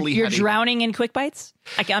 I definitely You're drowning in Quick Bites?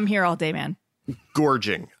 I'm here all day, man.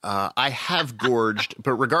 Gorging. I have gorged,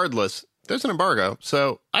 but regardless, there's an embargo,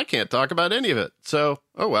 so I can't talk about any of it. So,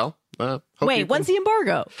 oh well. Wait, when's the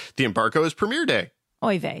embargo? The embargo is premiere day.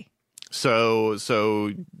 Oy vey.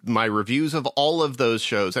 So my reviews of all of those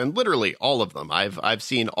shows, and literally all of them, I've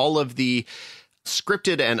seen all of the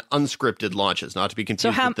scripted and unscripted launches, not to be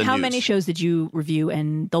confused with the news. How many shows did you review,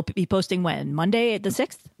 and they'll be posting when? Monday the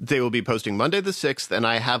 6th? They will be posting Monday the 6th, and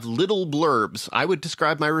I have little blurbs. I would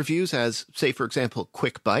describe my reviews as, say, for example,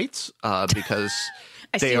 quick bites, because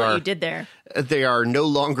I see what you did there. They are no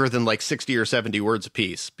longer than like 60 or 70 words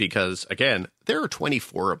apiece because, again, there are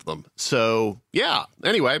 24 of them. So, yeah.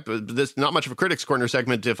 Anyway, this not much of a Critics Corner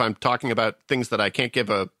segment if I'm talking about things that I can't give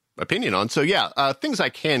a opinion on. So, yeah, things I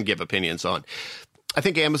can give opinions on. I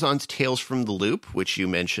think Amazon's Tales from the Loop, which you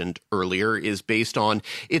mentioned earlier, is based on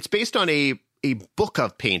a book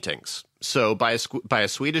of paintings. So by a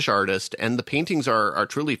Swedish artist, and the paintings are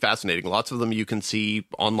truly fascinating. Lots of them you can see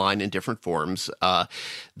online in different forms.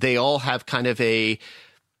 They all have kind of a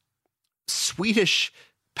Swedish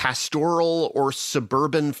pastoral or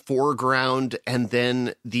suburban foreground, and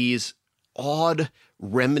then these odd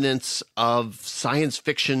remnants of science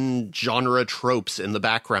fiction genre tropes in the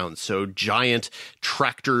background. So giant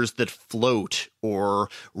tractors that float, or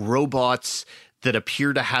robots that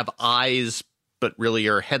appear to have eyes but really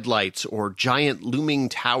are headlights, or giant looming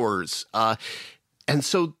towers. And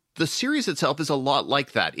so the series itself is a lot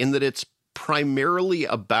like that, in that it's primarily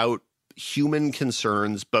about human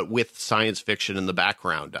concerns, but with science fiction in the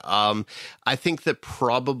background. I think that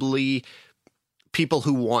probably people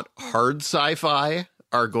who want hard sci-fi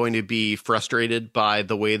are going to be frustrated by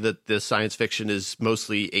the way that this science fiction is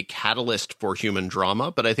mostly a catalyst for human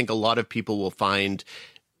drama. But I think a lot of people will find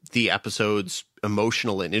the episodes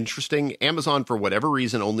emotional and interesting. Amazon, for whatever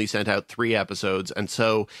reason, only sent out 3 episodes. And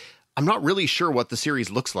so I'm not really sure what the series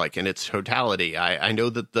looks like in its totality. I know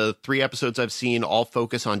that the 3 episodes I've seen all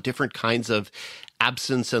focus on different kinds of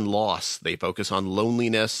absence and loss. They focus on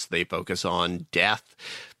loneliness. They focus on death.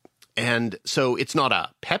 And so it's not a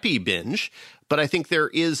peppy binge, but I think there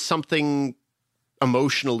is something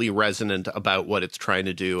emotionally resonant about what it's trying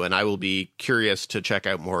to do, and I will be curious to check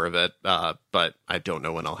out more of it, but I don't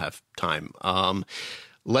know when I'll have time.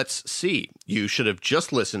 Let's see. You should have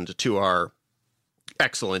just listened to our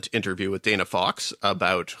excellent interview with Dana Fox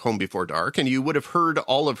about Home Before Dark, and you would have heard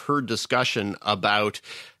all of her discussion about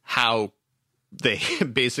how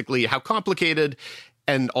how complicated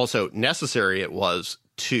and also necessary it was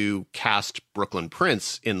to cast Brooklyn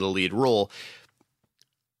Prince in the lead role.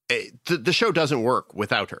 The show doesn't work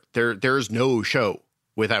without her. There's no show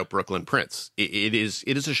without Brooklyn Prince. It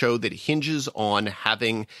is a show that hinges on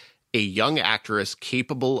having a young actress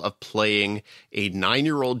capable of playing a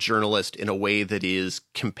 9-year-old journalist in a way that is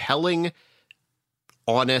compelling,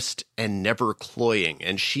 honest, and never cloying.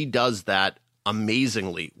 And she does that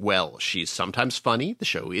amazingly well. She's sometimes funny.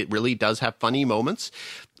 It really does have funny moments.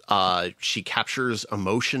 She captures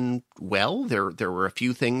emotion well. There were a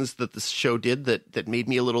few things that the show did that made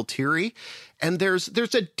me a little teary. And there's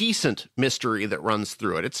a decent mystery that runs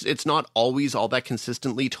through it. It's not always all that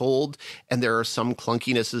consistently told, and there are some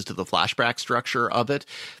clunkinesses to the flashback structure of it.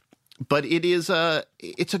 But it's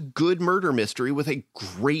a good murder mystery with a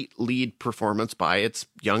great lead performance by its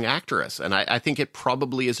young actress. And I think it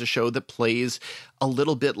probably is a show that plays a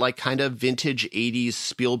little bit like kind of vintage 80s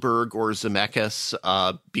Spielberg or Zemeckis,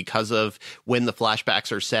 because of when the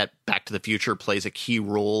flashbacks are set. Back to the Future plays a key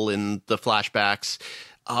role in the flashbacks.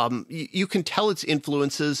 You can tell its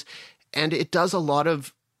influences, and it does a lot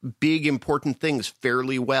of big, important things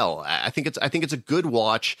fairly well. I think it's a good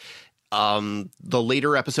watch. The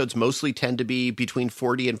later episodes mostly tend to be between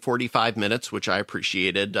 40 and 45 minutes, which I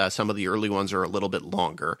appreciated. Some of the early ones are a little bit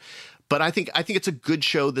longer. But I think it's a good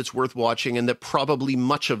show that's worth watching, and that probably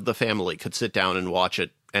much of the family could sit down and watch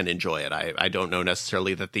it and enjoy it. I don't know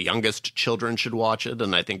necessarily that the youngest children should watch it,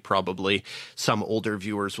 and I think probably some older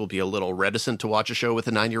viewers will be a little reticent to watch a show with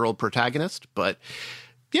a 9-year-old protagonist. But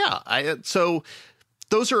yeah, so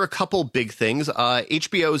those are a couple big things.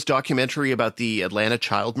 HBO's documentary about the Atlanta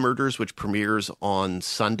child murders, which premieres on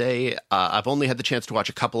Sunday. I've only had the chance to watch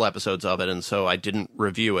a couple episodes of it, and so I didn't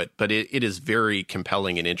review it. But it is very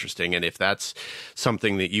compelling and interesting. And if that's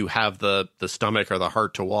something that you have the stomach or the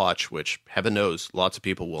heart to watch, which heaven knows lots of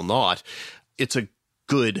people will not, it's a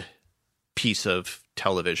good piece of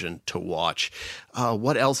television to watch.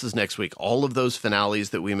 What else is next week? All of those finales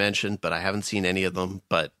that we mentioned, but I haven't seen any of them.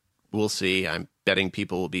 But we'll see. I'm betting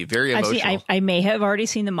people will be very emotional. I may have already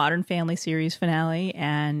seen the Modern Family series finale,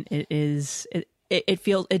 and it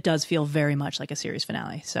does feel very much like a series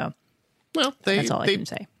finale. So, well, that's all I can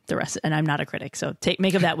say. The rest, and I'm not a critic, so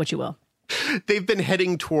make of that what you will. They've been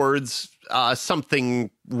heading towards something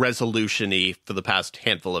resolution-y for the past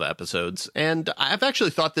handful of episodes, and I've actually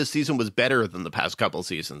thought this season was better than the past couple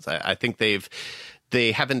seasons. I think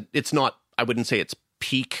they haven't. It's not. I wouldn't say it's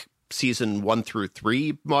peak season 1 through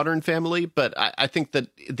 3 Modern Family, but I think that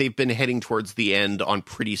they've been heading towards the end on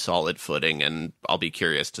pretty solid footing, and I'll be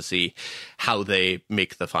curious to see how they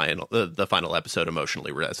make the final episode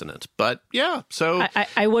emotionally resonant. But yeah, so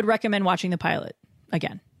I would recommend watching the pilot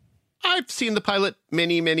again. I've seen the pilot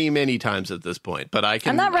many, many, many times at this point, but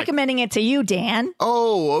I'm not recommending it to you, Dan.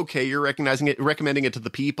 Oh, okay. You're recommending it to the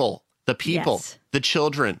people, Yes. the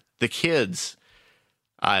children, the kids.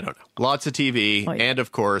 I don't know. Lots of TV. Oh, yeah. And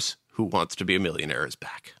of course, Who Wants to Be a Millionaire is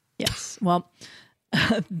back. Yes. Well,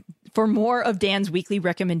 for more of Dan's weekly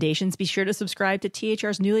recommendations, be sure to subscribe to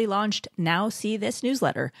THR's newly launched Now See This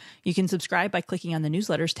newsletter. You can subscribe by clicking on the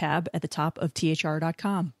newsletters tab at the top of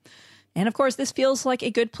thr.com. And of course, this feels like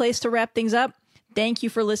a good place to wrap things up. Thank you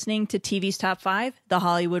for listening to TV's Top 5, the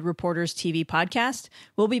Hollywood Reporters TV podcast.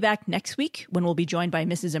 We'll be back next week when we'll be joined by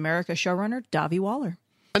Mrs. America showrunner Davi Waller.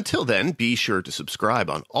 Until then, be sure to subscribe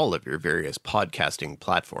on all of your various podcasting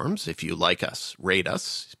platforms. If you like us, rate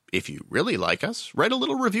us. If you really like us, write a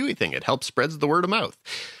little reviewy thing. It helps spreads the word of mouth.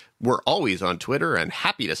 We're always on Twitter and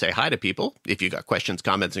happy to say hi to people. If you got questions,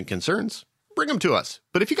 comments, and concerns, bring them to us.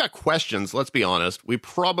 But if you got questions, let's be honest, we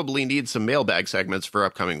probably need some mailbag segments for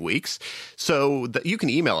upcoming weeks. So you can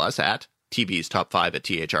email us at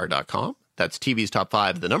tvstop5@thr.com. That's TV's Top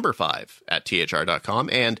 5, the number 5 at thr.com.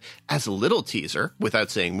 And as a little teaser, without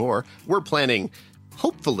saying more, we're planning,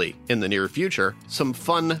 hopefully in the near future, some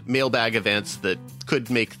fun mailbag events that could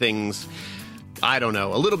make things, I don't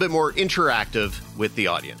know, a little bit more interactive with the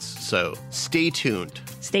audience. So stay tuned.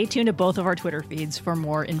 Stay tuned to both of our Twitter feeds for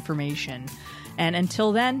more information. And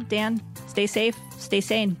until then, Dan, stay safe, stay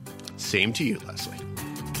sane. Same to you, Leslie.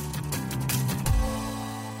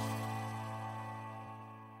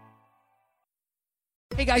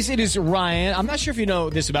 Hey guys, it is Ryan. I'm not sure if you know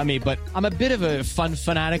this about me, but I'm a bit of a fun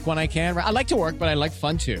fanatic when I can. I like to work, but I like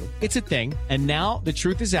fun too. It's a thing. And now the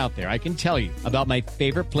truth is out there. I can tell you about my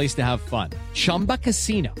favorite place to have fun. Chumba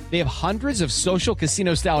Casino. They have hundreds of social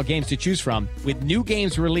casino style games to choose from with new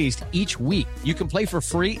games released each week. You can play for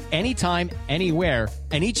free anytime, anywhere.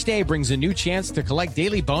 And each day brings a new chance to collect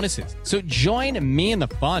daily bonuses. So join me in the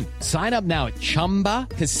fun. Sign up now at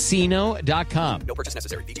ChumbaCasino.com. No purchase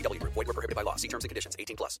necessary. VGW Group. Void where prohibited by law. See terms and conditions.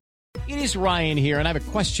 18+. It is Ryan here, and I have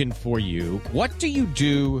a question for you. What do you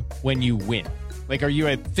do when you win? Like, are you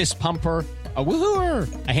a fist pumper, a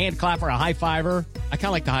woohooer, a hand clapper, a high fiver? I kind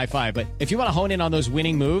of like the high five, but if you want to hone in on those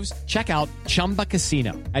winning moves, check out Chumba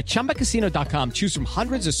Casino. At ChumbaCasino.com, choose from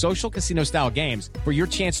hundreds of social casino style games for your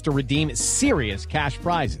chance to redeem serious cash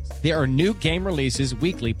prizes. There are new game releases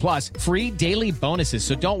weekly, plus free daily bonuses.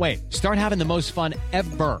 So don't wait. Start having the most fun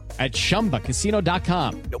ever at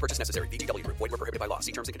ChumbaCasino.com. No purchase necessary. VGW Group. Void where prohibited by law.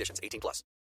 See terms and conditions. 18+.